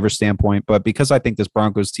Survivor standpoint, but because I think this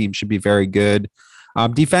Broncos team should be very good.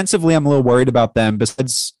 Defensively, I'm a little worried about them.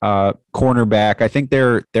 Besides cornerback, I think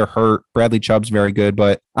they're hurt. Bradley Chubb's very good,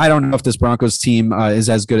 but I don't know if this Broncos team is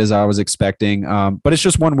as good as I was expecting. But it's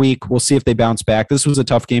just 1 week. We'll see if they bounce back. This was a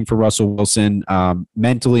tough game for Russell Wilson.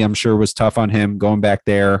 Mentally, I'm sure it was tough on him going back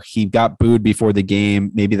there. He got booed before the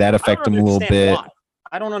game. Maybe that affected him a little bit. Why.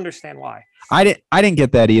 I don't understand why. I didn't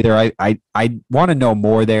get that either. I want to know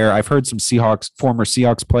more there. I've heard some former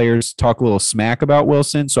Seahawks players talk a little smack about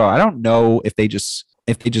Wilson. So I don't know if he just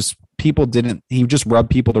rubbed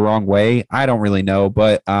people the wrong way. I don't really know.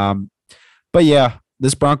 But yeah,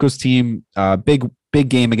 this Broncos team, big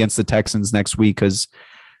game against the Texans next week, because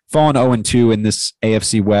falling 0-2 in this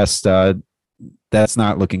AFC West, that's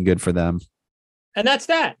not looking good for them. And that's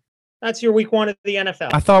that. That's your week 1 of the NFL.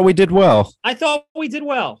 I thought we did well.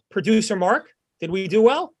 Producer Mark, did we do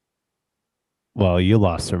well? Well, you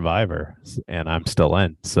lost Survivor, and I'm still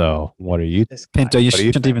in. So what are you? Pinto, you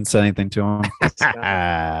shouldn't even say anything to him.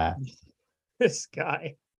 This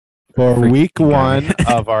guy. For week 1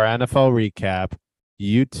 of our NFL recap,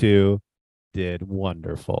 you two did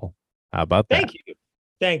wonderful. How about that?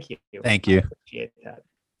 Thank you. I appreciate that.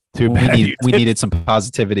 Too bad we needed some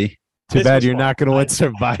positivity. Too bad you're not going to win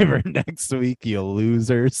Survivor next week, you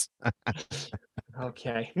losers.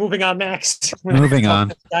 Okay, moving on, Max. Moving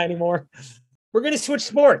on. Anymore. We're going to switch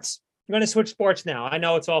sports. We're going to switch sports now. I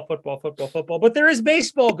know it's all football, but there is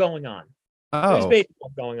baseball going on. There's Oh,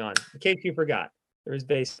 baseball going on. In case you forgot, there is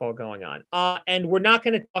baseball going on. And we're not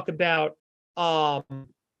going to talk about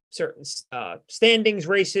certain standings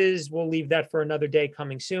races. We'll leave that for another day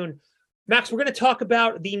coming soon. Max, we're going to talk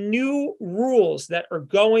about the new rules that are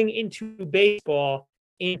going into baseball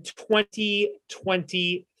in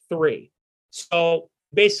 2023. So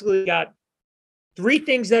basically, got three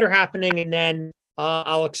things that are happening, and then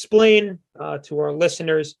I'll explain to our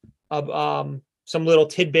listeners of some little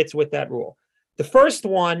tidbits with that rule. The first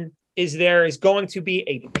one is there is going to be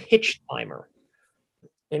a pitch timer.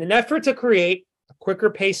 In an effort to create a quicker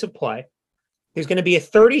pace of play, there's going to be a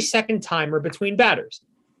 30-second timer between batters.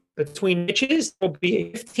 Between pitches, there will be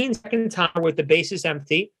a 15-second timer with the bases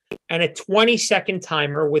empty and a 20-second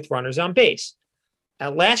timer with runners on base.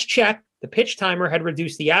 At last check, the pitch timer had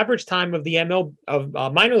reduced the average time of the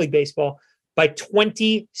minor league baseball by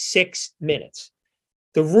 26 minutes.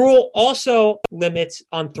 The rule also limits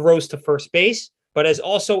on throws to first base, but has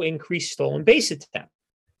also increased stolen base attempts.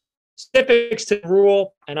 Specifics to the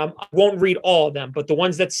rule, and I won't read all of them, but the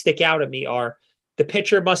ones that stick out at me are the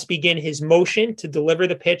pitcher must begin his motion to deliver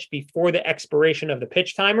the pitch before the expiration of the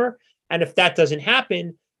pitch timer. And if that doesn't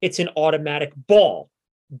happen, it's an automatic ball.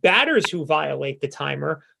 Batters who violate the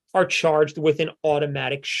timer are charged with an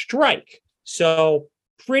automatic strike. So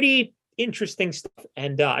pretty interesting stuff.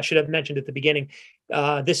 And I should have mentioned at the beginning,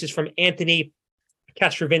 this is from Anthony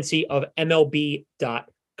Castrovinci of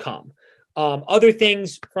MLB.com. Other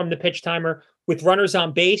things from the pitch timer: with runners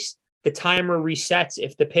on base, the timer resets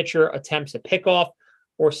if the pitcher attempts a pickoff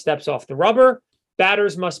or steps off the rubber.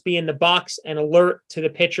 Batters must be in the box and alert to the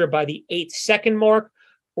pitcher by the 8-second mark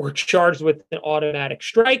or charged with an automatic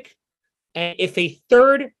strike. And if a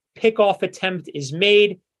third pickoff attempt is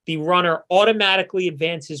made, the runner automatically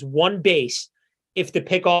advances one base if the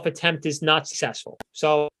pickoff attempt is not successful.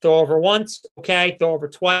 So throw over once, okay. Throw over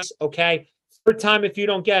twice, okay. Third time, if you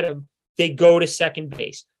don't get him, they go to second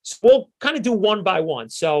base. So we'll kind of do one by one.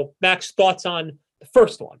 So Max, thoughts on the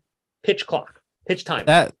first one? Pitch clock, pitch time.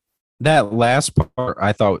 That last part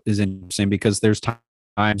I thought is interesting because there's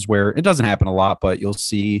times where it doesn't happen a lot, but you'll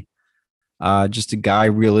see just a guy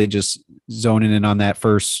really just zoning in on that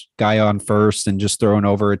first guy on first and just throwing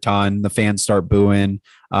over a ton. The fans start booing.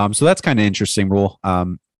 So that's kind of interesting rule.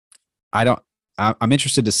 I'm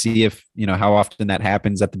interested to see if, how often that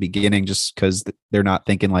happens at the beginning, just because they're not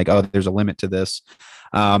thinking like, oh, there's a limit to this.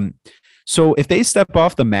 So if they step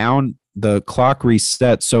off the mound, the clock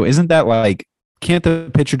resets. So isn't that like, can't the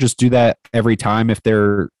pitcher just do that every time if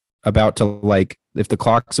they're about to if the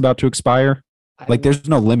clock's about to expire? Like there's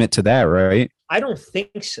no limit to that, right? I don't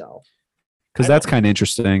think so. Because that's kind of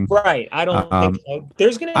interesting. Right. I don't think so.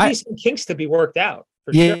 There's going to be some kinks to be worked out.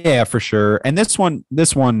 Yeah, for sure. And this one,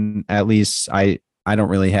 at least I don't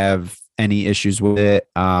really have any issues with it.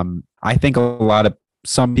 I think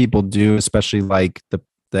some people do, especially like the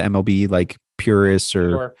MLB, like purists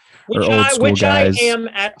or old school guys. I am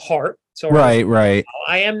at heart. So right.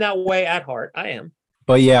 I am that way at heart. I am.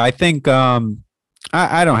 But yeah, I think I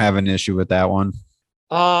don't have an issue with that one.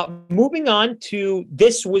 Moving on to,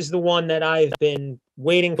 this was the one that I've been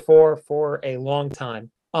waiting for a long time.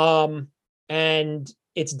 And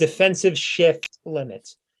it's defensive shift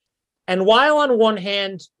limits. And while on one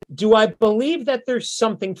hand, do I believe that there's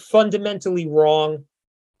something fundamentally wrong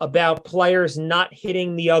about players not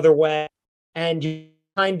hitting the other way and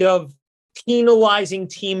kind of penalizing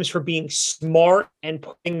teams for being smart and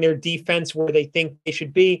putting their defense where they think they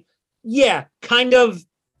should be? Yeah, kind of,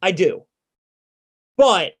 I do.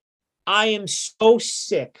 But I am so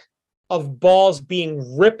sick of balls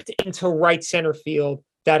being ripped into right center field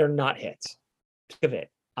that are not hits. Sick of it.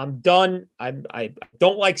 I'm done. I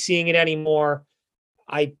don't like seeing it anymore.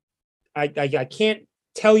 I can't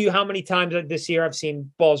tell you how many times this year I've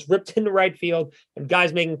seen balls ripped into right field and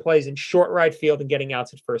guys making plays in short right field and getting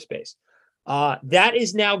outs at first base. That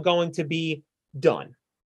is now going to be done.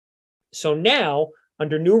 So now,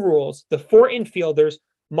 under new rules, the 4 infielders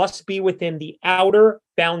must be within the outer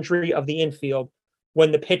boundary of the infield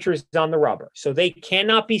when the pitcher is on the rubber. So they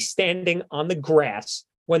cannot be standing on the grass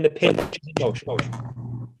when the pitcher is in motion.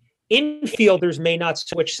 Infielders may not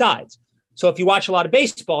switch sides. So if you watch a lot of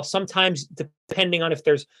baseball, sometimes depending on if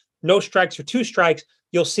there's no strikes or 2 strikes,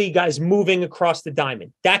 you'll see guys moving across the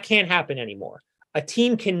diamond. That can't happen anymore. A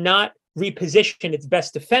team cannot reposition its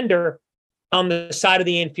best defender on the side of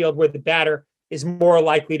the infield where the batter is more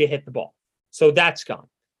likely to hit the ball. So that's gone.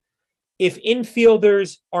 If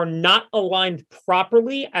infielders are not aligned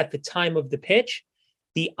properly at the time of the pitch,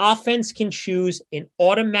 the offense can choose an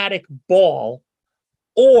automatic ball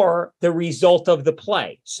or the result of the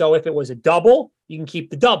play. So if it was a double, you can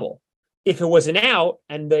keep the double. if it was an out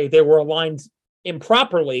and they were aligned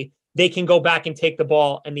improperly, they can go back and take the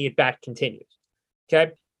ball and the at bat continues.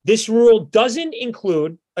 Okay. This rule doesn't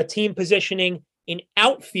include a team positioning an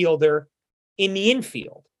outfielder in the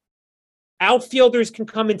infield. Outfielders can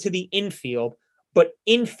come into the infield, but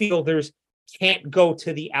infielders can't go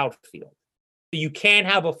to the outfield. You can't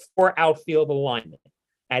have a 4 outfield alignment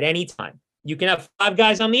at any time. You can have 5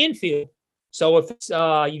 guys on the infield. So if it's,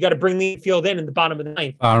 you got to bring the infield in the bottom of the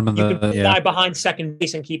ninth, you can put a guy behind second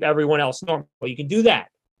base and keep everyone else normal. You can do that,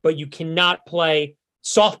 but you cannot play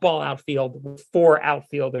softball outfield with 4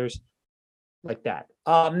 outfielders like that.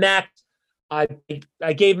 Matt,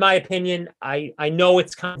 I gave my opinion. I know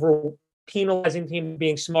it's kind of penalizing team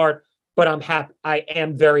being smart, but I'm happy. I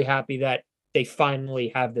am very happy that they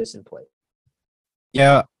finally have this in place.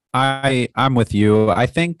 Yeah, I'm with you. I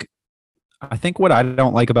think what I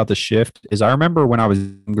don't like about the shift is I remember when I was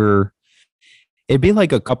younger, it'd be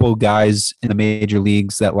like a couple guys in the major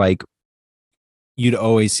leagues that like you'd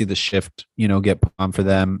always see the shift, get put on for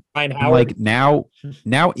them. Ryan Howard. Like now,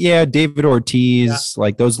 yeah, David Ortiz,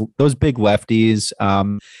 like those big lefties.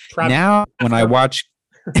 Now when I watch,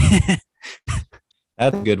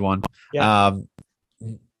 that's a good one. Yeah.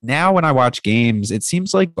 Now when I watch games, it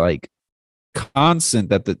seems like constant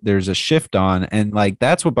that there's a shift on, and like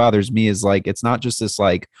that's what bothers me is like it's not just this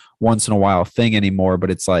like once in a while thing anymore,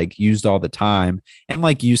 but it's like used all the time. And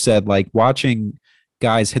like you said, like watching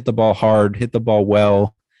guys hit the ball hard, hit the ball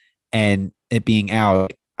well, and it being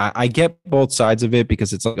out, I get both sides of it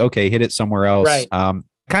because it's like, okay, hit it somewhere else. Right.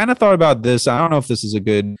 Kind of thought about this. I don't know if this is a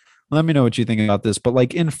good, let me know what you think about this, but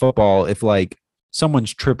like in football, if like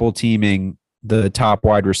someone's triple teaming the top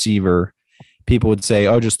wide receiver, people would say,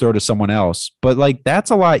 oh, just throw to someone else. But like,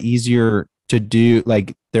 that's a lot easier to do.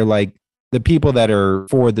 Like they're like the people that are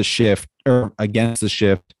for the shift or against the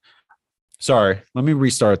shift. Sorry, let me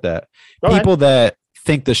restart that. People that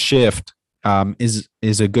think the shift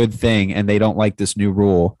is a good thing and they don't like this new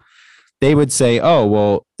rule, they would say, oh,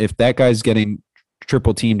 well, if that guy's getting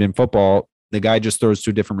triple teamed in football, the guy just throws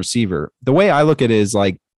to a different receiver. The way I look at it is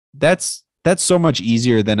like, that's so much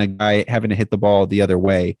easier than a guy having to hit the ball the other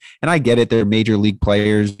way. And I get it. They're major league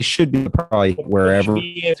players. They should be probably wherever.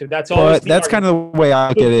 That's kind of the way I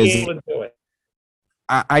look at it.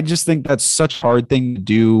 I just think that's such a hard thing to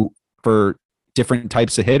do for different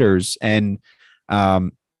types of hitters. And I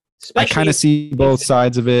kind of see both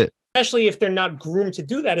sides of it. Especially if they're not groomed to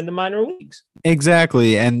do that in the minor leagues.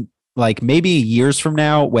 Exactly. And like maybe years from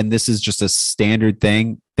now, when this is just a standard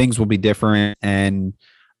thing, things will be different. And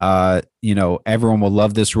everyone will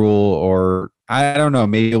love this rule, or I don't know,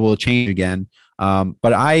 maybe it will change again.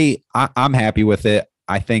 But I'm happy with it.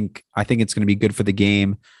 I think it's going to be good for the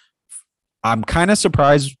game. I'm kind of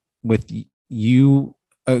surprised with you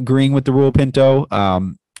agreeing with the rule, Pinto.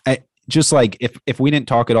 Just like if we didn't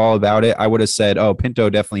talk at all about it, I would have said, oh, Pinto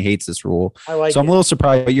definitely hates this rule. I'm a little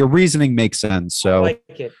surprised, but your reasoning makes sense. So I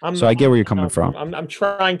like it. So I get where you're coming from. I'm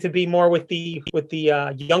trying to be more with the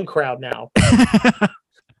young crowd now.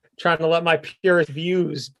 Trying to let my purist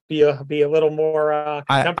views be a little more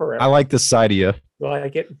contemporary. I like this side of you. I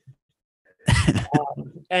like it.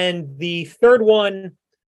 And the third one,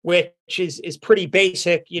 which is pretty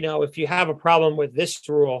basic, if you have a problem with this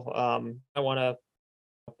rule, I want to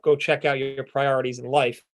go check out your priorities in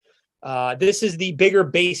life. This is the bigger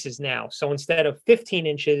bases now. So instead of 15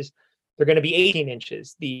 inches, they're going to be 18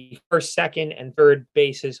 inches. The first, second, and third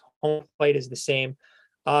bases, home plate is the same.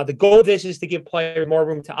 The goal of this is to give players more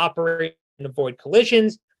room to operate and avoid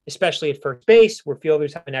collisions, especially at first base, where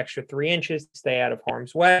fielders have an extra 3 inches to stay out of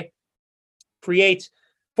harm's way. Creates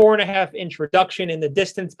 4.5-inch reduction in the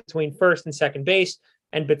distance between first and second base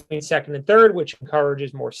and between second and third, which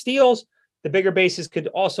encourages more steals. The bigger bases could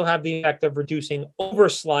also have the effect of reducing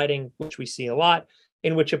oversliding, which we see a lot,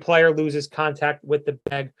 in which a player loses contact with the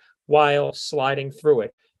bag while sliding through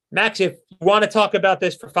it. Max, if you want to talk about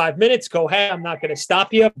this for 5 minutes, go ahead. I'm not going to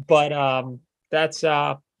stop you, but that's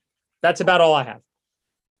about all I have.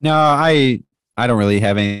 No, I don't really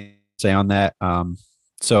have anything to say on that.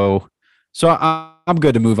 So I'm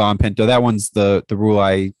good to move on, Pinto. That one's the rule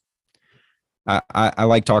I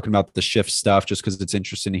like talking about the shift stuff just because it's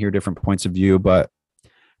interesting to hear different points of view. But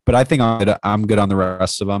I think I'm good on the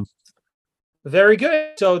rest of them. Very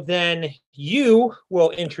good. So then you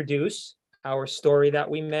will introduce our story that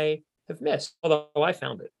we may have missed, although I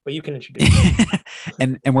found it, but you can introduce it.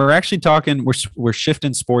 and we're actually talking, we're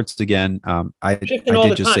shifting sports again. I did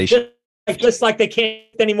just say just like they can't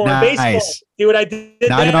anymore in baseball. See what I did?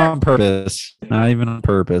 Not even on purpose. Not even on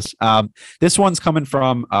purpose. This one's coming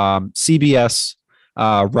from CBS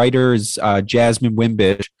writers Jasmine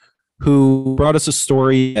Wimbidge, who brought us a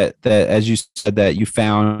story that as you said, that you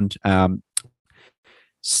found.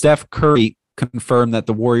 Steph Curry confirmed that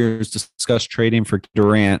the Warriors discussed trading for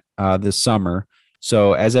Durant this summer.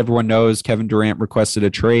 So as everyone knows, Kevin Durant requested a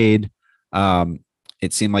trade.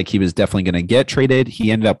 It seemed like he was definitely going to get traded.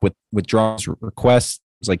 He ended up with withdrawing his request.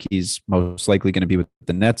 It's like he's most likely going to be with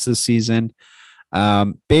the Nets this season.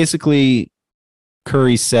 Basically,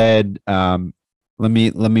 Curry said, let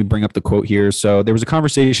me bring up the quote here. So there was a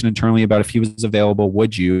conversation internally about if he was available,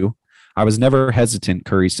 would you? I was never hesitant,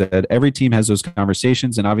 Curry said. Every team has those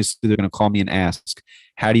conversations, and obviously they're going to call me and ask,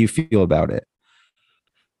 how do you feel about it?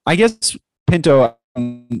 I guess, Pinto,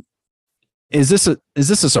 is this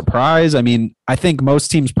a surprise? I mean, I think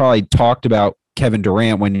most teams probably talked about Kevin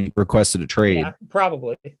Durant when he requested a trade. Yeah,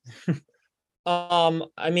 probably.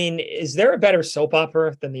 I mean, is there a better soap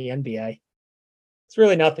opera than the NBA? It's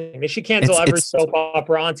really nothing. They should cancel every soap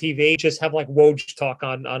opera on TV. Just have like Woj talk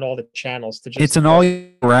on all the channels to just. It's an all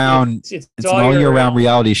year round. It's an all year round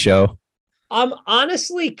reality show.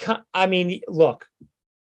 Honestly, I mean, look,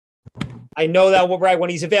 I know that right when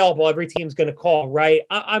he's available, every team's going to call. Right?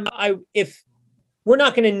 If we're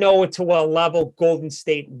not going to know it to what level Golden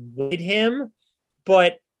State would him,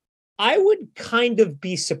 but I would kind of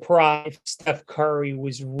be surprised if Steph Curry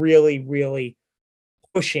was really, really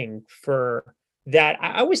pushing for that.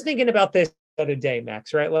 I was thinking about this the other day,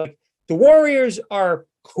 Max, right? Like the Warriors are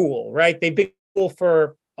cool, right? They've been cool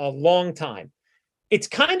for a long time. It's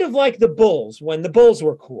kind of like the Bulls when the Bulls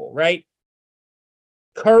were cool, right?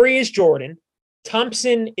 Curry is Jordan.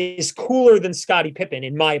 Thompson is cooler than Scottie Pippen,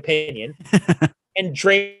 in my opinion. And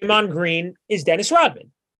Draymond Green is Dennis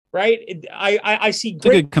Rodman, right? I see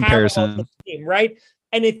great good comparison, team, right?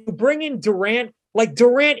 And if you bring in Durant, like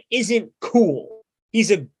Durant isn't cool. He's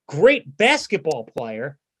a great basketball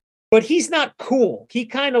player, but he's not cool. He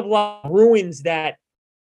kind of ruins that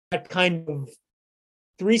kind of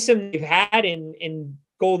threesome they've had in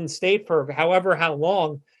Golden State for how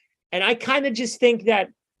long. And I kind of just think that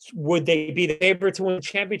would they be the favorite to win the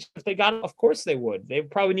championship if they got it? Of course they would. They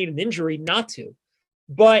probably need an injury not to.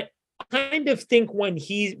 But I kind of think when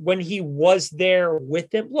he was there with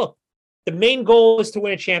them, look, the main goal is to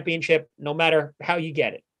win a championship no matter how you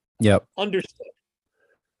get it. Yep. Understood.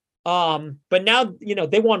 But now,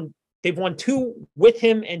 they've won 2 with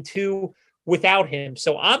him and 2 without him.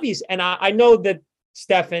 So obvious, and I know that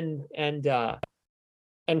Steph and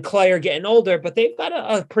Clay are getting older, but they've got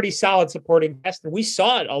a pretty solid supporting cast. And we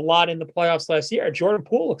saw it a lot in the playoffs last year. Jordan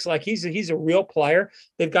Poole looks like he's a real player.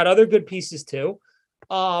 They've got other good pieces too.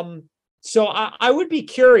 So I would be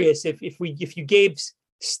curious if you gave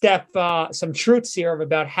Steph some truth serum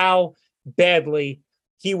about how badly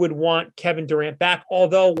he would want Kevin Durant back.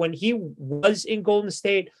 Although when he was in Golden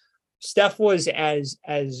State, Steph was as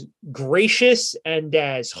gracious and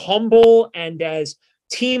as humble and as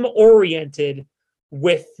team oriented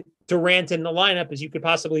with Durant in the lineup as you could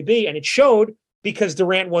possibly be, and it showed because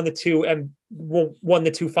Durant won the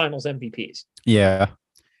 2 Finals MVPs. Yeah.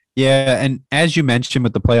 And as you mentioned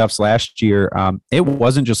with the playoffs last year, it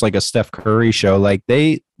wasn't just like a Steph Curry show. Like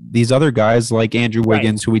these other guys like Andrew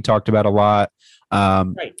Wiggins, who we talked about a lot,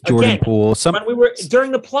 Jordan Poole. When we were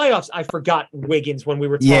during the playoffs, I forgot Wiggins when we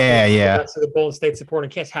were talking about the Golden State supporting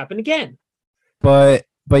cast happened again. But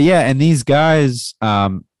yeah, and these guys,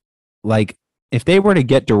 like if they were to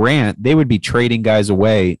get Durant, they would be trading guys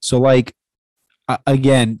away. So like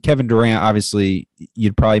again, Kevin Durant, obviously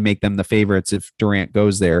you'd probably make them the favorites if Durant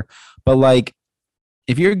goes there. But like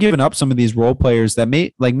if you're giving up some of these role players that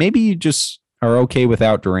maybe you just are okay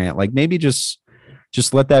without Durant, like maybe just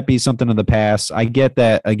let that be something of the past. I get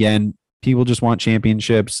that, again, people just want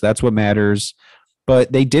championships. That's what matters.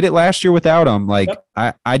 But they did it last year without him. Like,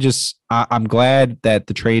 yep. I'm glad that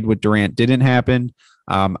the trade with Durant didn't happen.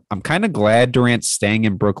 I'm kind of glad Durant's staying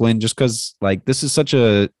in Brooklyn just because, like, this is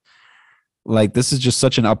just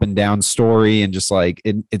such an up and down story. And just like,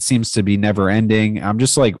 it seems to be never ending. I'm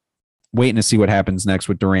just like waiting to see what happens next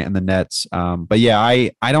with Durant and the Nets. But yeah,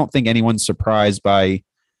 I don't think anyone's surprised by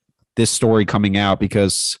this story coming out,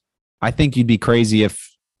 because I think you'd be crazy if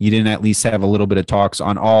you didn't at least have a little bit of talks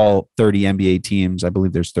on all 30 NBA teams. I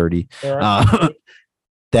believe there's 30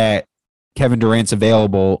 that Kevin Durant's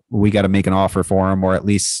available. We got to make an offer for him, or at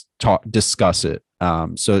least discuss it.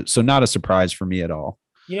 So not a surprise for me at all.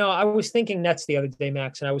 I was thinking Nets the other day,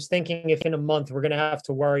 Max, and I was thinking if in a month we're going to have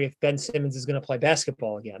to worry if Ben Simmons is going to play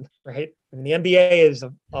basketball again, right? I mean, the NBA is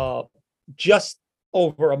just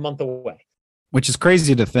over a month away. Which is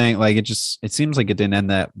crazy to think. Like it seems like it didn't end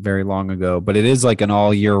that very long ago, but it is like an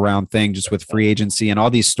all year round thing, just with free agency and all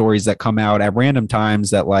these stories that come out at random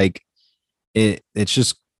times that like it's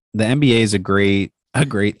just, the NBA is a great a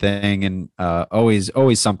great thing, and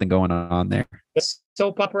always something going on there.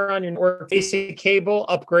 Soap opera on your network, basic cable,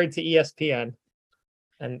 upgrade to ESPN,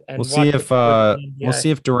 and We'll see watch if the we'll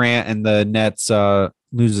see if Durant and the Nets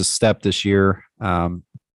lose a step this year.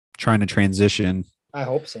 Trying to transition I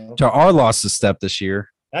hope so. to our lost a step this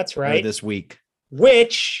year. That's Or right. this week.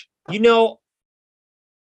 Which,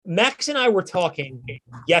 Max and I were talking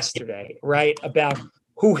yesterday, right, about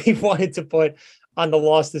who we wanted to put on the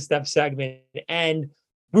Lost to Step segment. And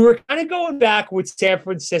we were kind of going back with San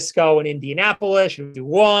Francisco and Indianapolis. Should we do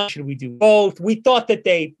one? Should we do both? We thought that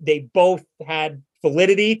they both had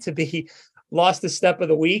validity to be Lost to Step of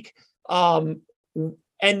the week. And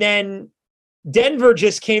then Denver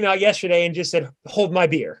just came out yesterday and just said, hold my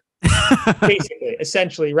beer. Basically,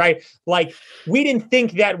 essentially, right? Like, we didn't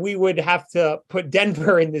think that we would have to put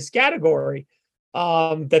Denver in this category,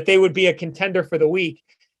 that they would be a contender for the week.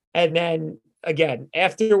 And then again,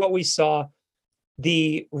 after what we saw,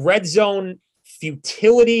 the red zone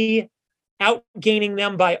futility, outgaining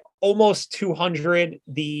them by almost 200,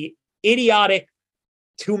 the idiotic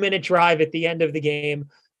 2-minute drive at the end of the game.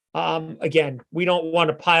 Again, we don't want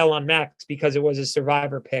to pile on Max because it was a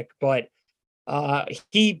survivor pick, but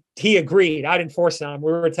he agreed. I didn't force it on him.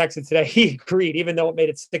 We were texting today. He agreed, even though it made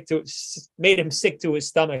him sick to his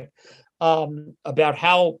stomach, about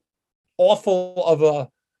how awful of a,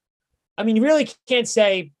 I mean, you really can't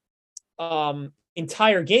say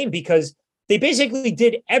entire game, because they basically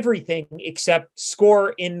did everything except score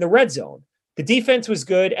in the red zone. The defense was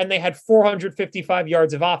good and they had 455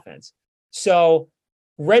 yards of offense. So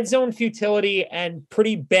red zone futility and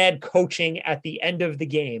pretty bad coaching at the end of the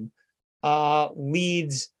game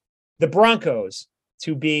leads the Broncos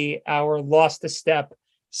to be our Lost a Step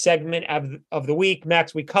segment of the week.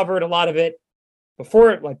 Max, we covered a lot of it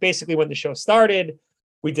before, like basically when the show started.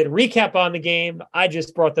 We did a recap on the game. I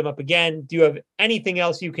just brought them up again. Do you have anything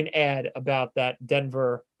else you can add about that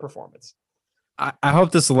Denver performance? I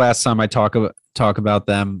hope this is the last time I talk about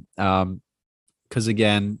them. Because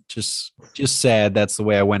again, just sad that's the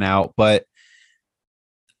way I went out. But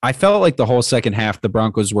I felt like the whole second half, the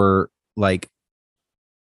Broncos were like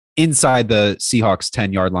inside the Seahawks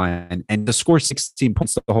 10-yard line, and to score 16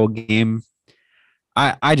 points the whole game,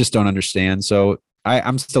 I just don't understand. So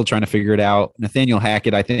I'm still trying to figure it out. Nathaniel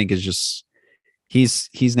Hackett, I think, is just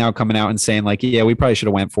he's now coming out and saying like, yeah, we probably should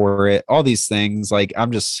have went for it. All these things, like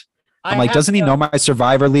I'm like, doesn't he know my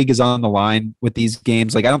Survivor League is on the line with these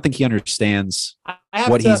games? Like, I don't think he understands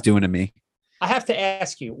what he's doing to me. I have to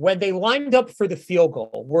ask you, when they lined up for the field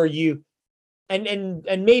goal, were you, and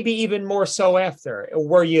maybe even more so after,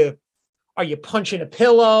 are you punching a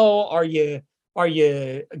pillow? Are you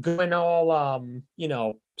going all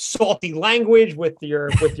salty language with your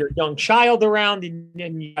young child around,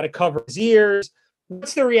 and you got to cover his ears?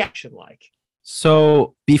 What's the reaction like?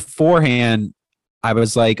 So beforehand, I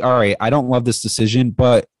was like, all right, I don't love this decision,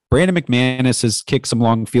 but Brandon McManus has kicked some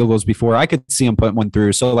long field goals before. I could see him put one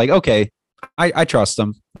through. So like, okay, I trust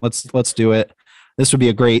him. Let's do it. This would be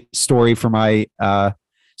a great story for my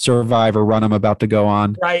Survivor run I'm about to go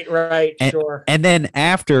on. Right, sure. And then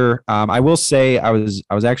after, I will say I was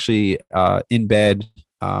actually in bed.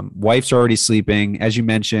 Wife's already sleeping, as you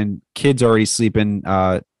mentioned. Kids already sleeping.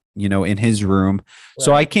 In his room. Right.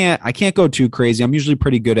 So I can't go too crazy. I'm usually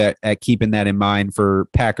pretty good at keeping that in mind for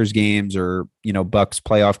Packers games or, Bucks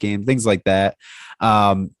playoff games, things like that.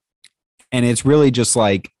 And it's really just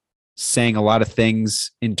like saying a lot of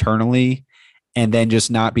things internally and then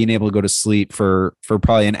just not being able to go to sleep for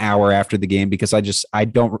probably an hour after the game, because I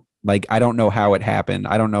don't know how it happened.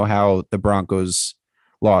 I don't know how the Broncos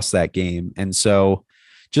lost that game. And so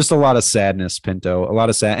just a lot of sadness, Pinto, a lot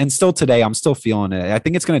of sad. And still today, I'm still feeling it. I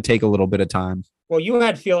think it's going to take a little bit of time. Well, you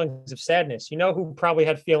had feelings of sadness. You know who probably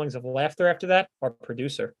had feelings of laughter after that? Our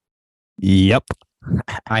producer. Yep.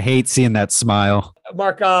 I hate seeing that smile.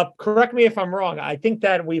 Mark, correct me if I'm wrong. I think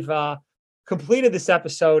that we've completed this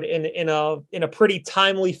episode in a pretty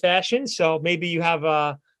timely fashion. So maybe you have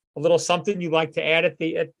a little something you'd like to add at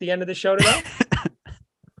the end of the show today.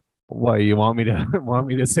 What, you want me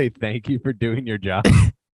to say thank you for doing your job?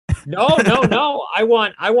 No. I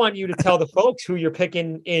want you to tell the folks who you're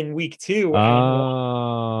picking in week 2.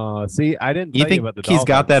 Oh, see, I didn't. You think about the he's Dolphins.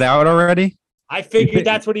 got that out already? I figured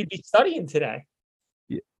that's what he'd be studying today.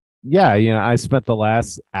 Yeah, I spent the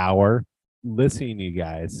last hour listening to you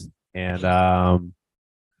guys, and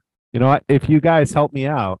you know what? If you guys help me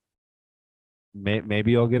out,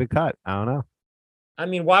 maybe you'll get a cut. I don't know. I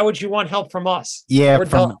mean, why would you want help from us? Yeah,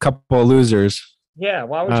 from a couple of losers. Yeah,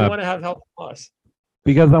 why would you want to have help from us?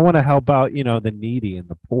 because I want to help out, the needy and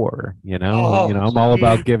the poor. Oh, I'm all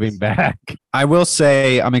about geez. giving back. I will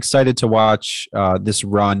say I'm excited to watch this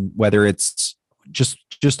run, whether it's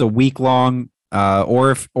just a week long,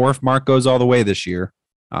 or if Mark goes all the way this year.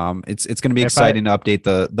 It's going to be If exciting to update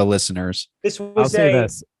the listeners. This I'll was say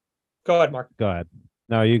this. Go ahead, Mark. Go ahead.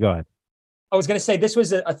 No, you go ahead. I was going to say this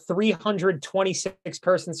was a 326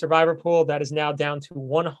 person survivor pool that is now down to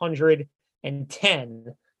 110.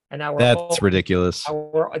 And now That's ridiculous.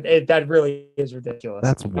 That really is ridiculous.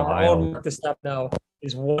 That's Our wild. own Mark the Step now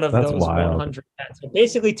is one of That's those wild. 110. So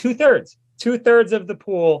basically 2/3 of the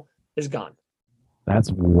pool is gone.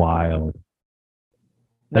 That's wild.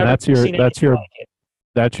 Never And seen anything like it.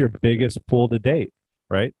 that's your biggest pool to date,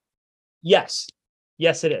 right? Yes.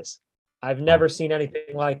 Yes, it is. I've never seen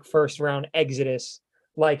anything like first round exodus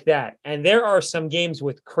like that. And there are some games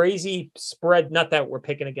with crazy spread. Not that we're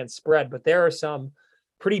picking against spread, but there are some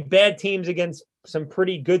pretty bad teams against some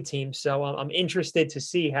pretty good teams. So I'm interested to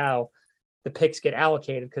see how the picks get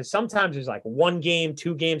allocated, because sometimes there's like one game,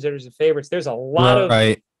 two games that are the favorites. There's a lot of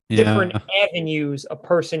Right. Yeah. different avenues a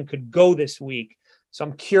person could go this week. So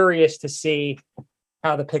I'm curious to see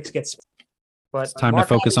how the picks get. But It's time to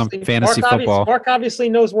focus on fantasy Mark football. Mark obviously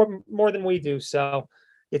knows more than we do, so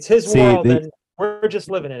it's his See, world, and we're just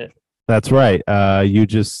living in it. That's right. You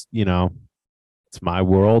just, it's my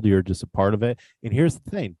world. You're just a part of it. And here's the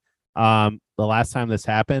thing. The last time this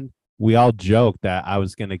happened, we all joked that I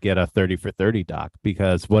was going to get a 30 for 30 doc,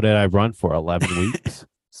 because what did I run for? 11 weeks,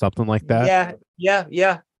 something like that.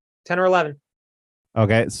 Yeah. 10 or 11.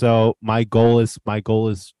 Okay. So my goal is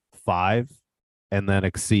 5, and then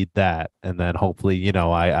exceed that. And then hopefully,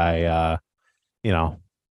 I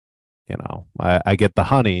get the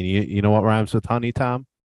honey. And you know what rhymes with honey, Tom?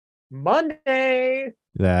 Monday.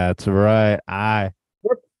 That's right.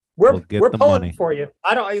 We're We'll get we're the pulling money. for you.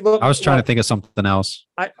 I was trying to think of something else.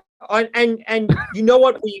 And you know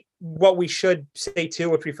what we should say too,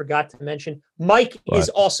 which we forgot to mention. Mike is What?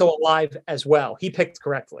 also alive as well. He picked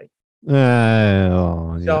correctly.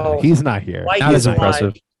 So, he's not here. Mike Not is as alive.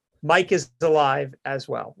 impressive. Mike is alive as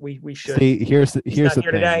well. We should. See, here's the not thing.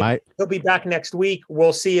 here today. He'll be back next week.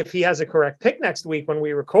 We'll see if he has a correct pick next week when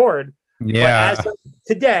we record. Yeah. But as of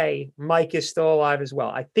today, Mike is still alive as well.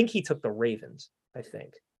 I think he took the Ravens. I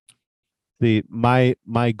think. My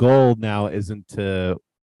goal now isn't to.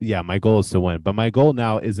 Yeah, my goal is to win, but my goal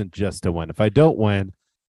now isn't just to win. If I don't win,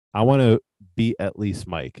 I want to beat at least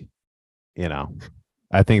Mike.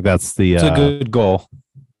 I think that's the. It's a good goal.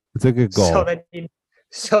 It's a good goal.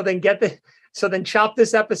 So then chop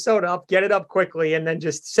this episode up, get it up quickly, and then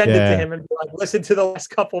just send it to him and be like, listen to the last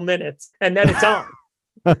couple minutes, and then it's on.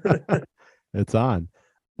 It's on.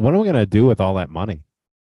 What are we gonna do with all that money?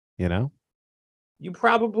 You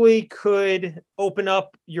probably could open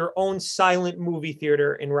up your own silent movie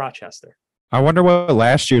theater in Rochester. I wonder what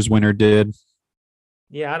last year's winner did.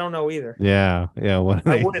 Yeah, I don't know either. Yeah. What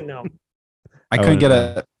I wouldn't know. I couldn't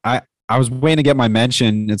get I was waiting to get my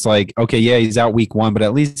mention. It's like, okay, yeah, he's out week 1, but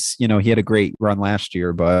at least, he had a great run last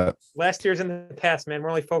year. But Last year's in the past, man. We're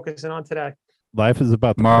only focusing on today. Life is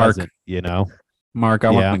about the Mark. present. Mark, I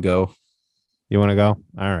want to go. You want to go?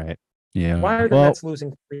 All right. Yeah. Why are the Well, Mets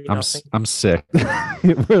losing 3-0? I'm sick.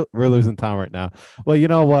 we're losing time right now. Well, you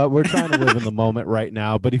know what? We're trying to live in the moment right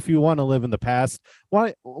now. But if you want to live in the past,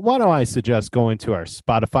 why don't I suggest going to our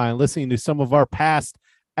Spotify and listening to some of our past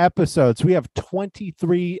episodes? We have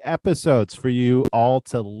 23 episodes for you all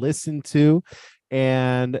to listen to,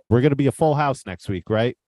 and we're going to be a full house next week,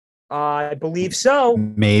 right? I believe so.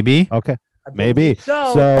 Maybe. Okay, I maybe. believe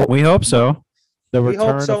so. So We hope so. the We hope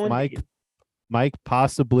return so of Mike. indeed. Mike,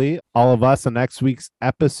 possibly all of us on next week's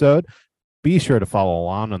episode. Be sure to follow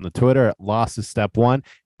along on the Twitter at Lost is Step One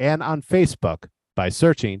and on Facebook by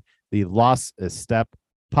searching the Lost is Step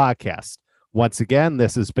podcast. Once again,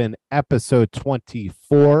 this has been episode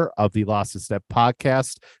 24 of the Lost is Step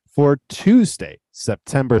podcast for Tuesday,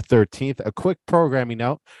 September 13th. A quick programming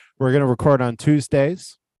note. We're going to record on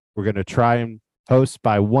Tuesdays. We're going to try and post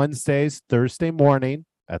by Wednesdays, Thursday morning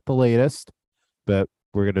at the latest, but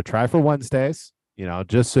we're going to try for Wednesdays,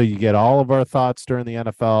 just so you get all of our thoughts during the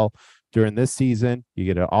NFL during this season. You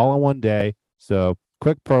get it all in one day. So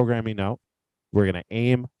quick programming note, we're going to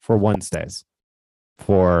aim for Wednesdays.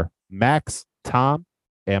 For Max, Tom,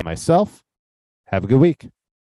 and myself, have a good week.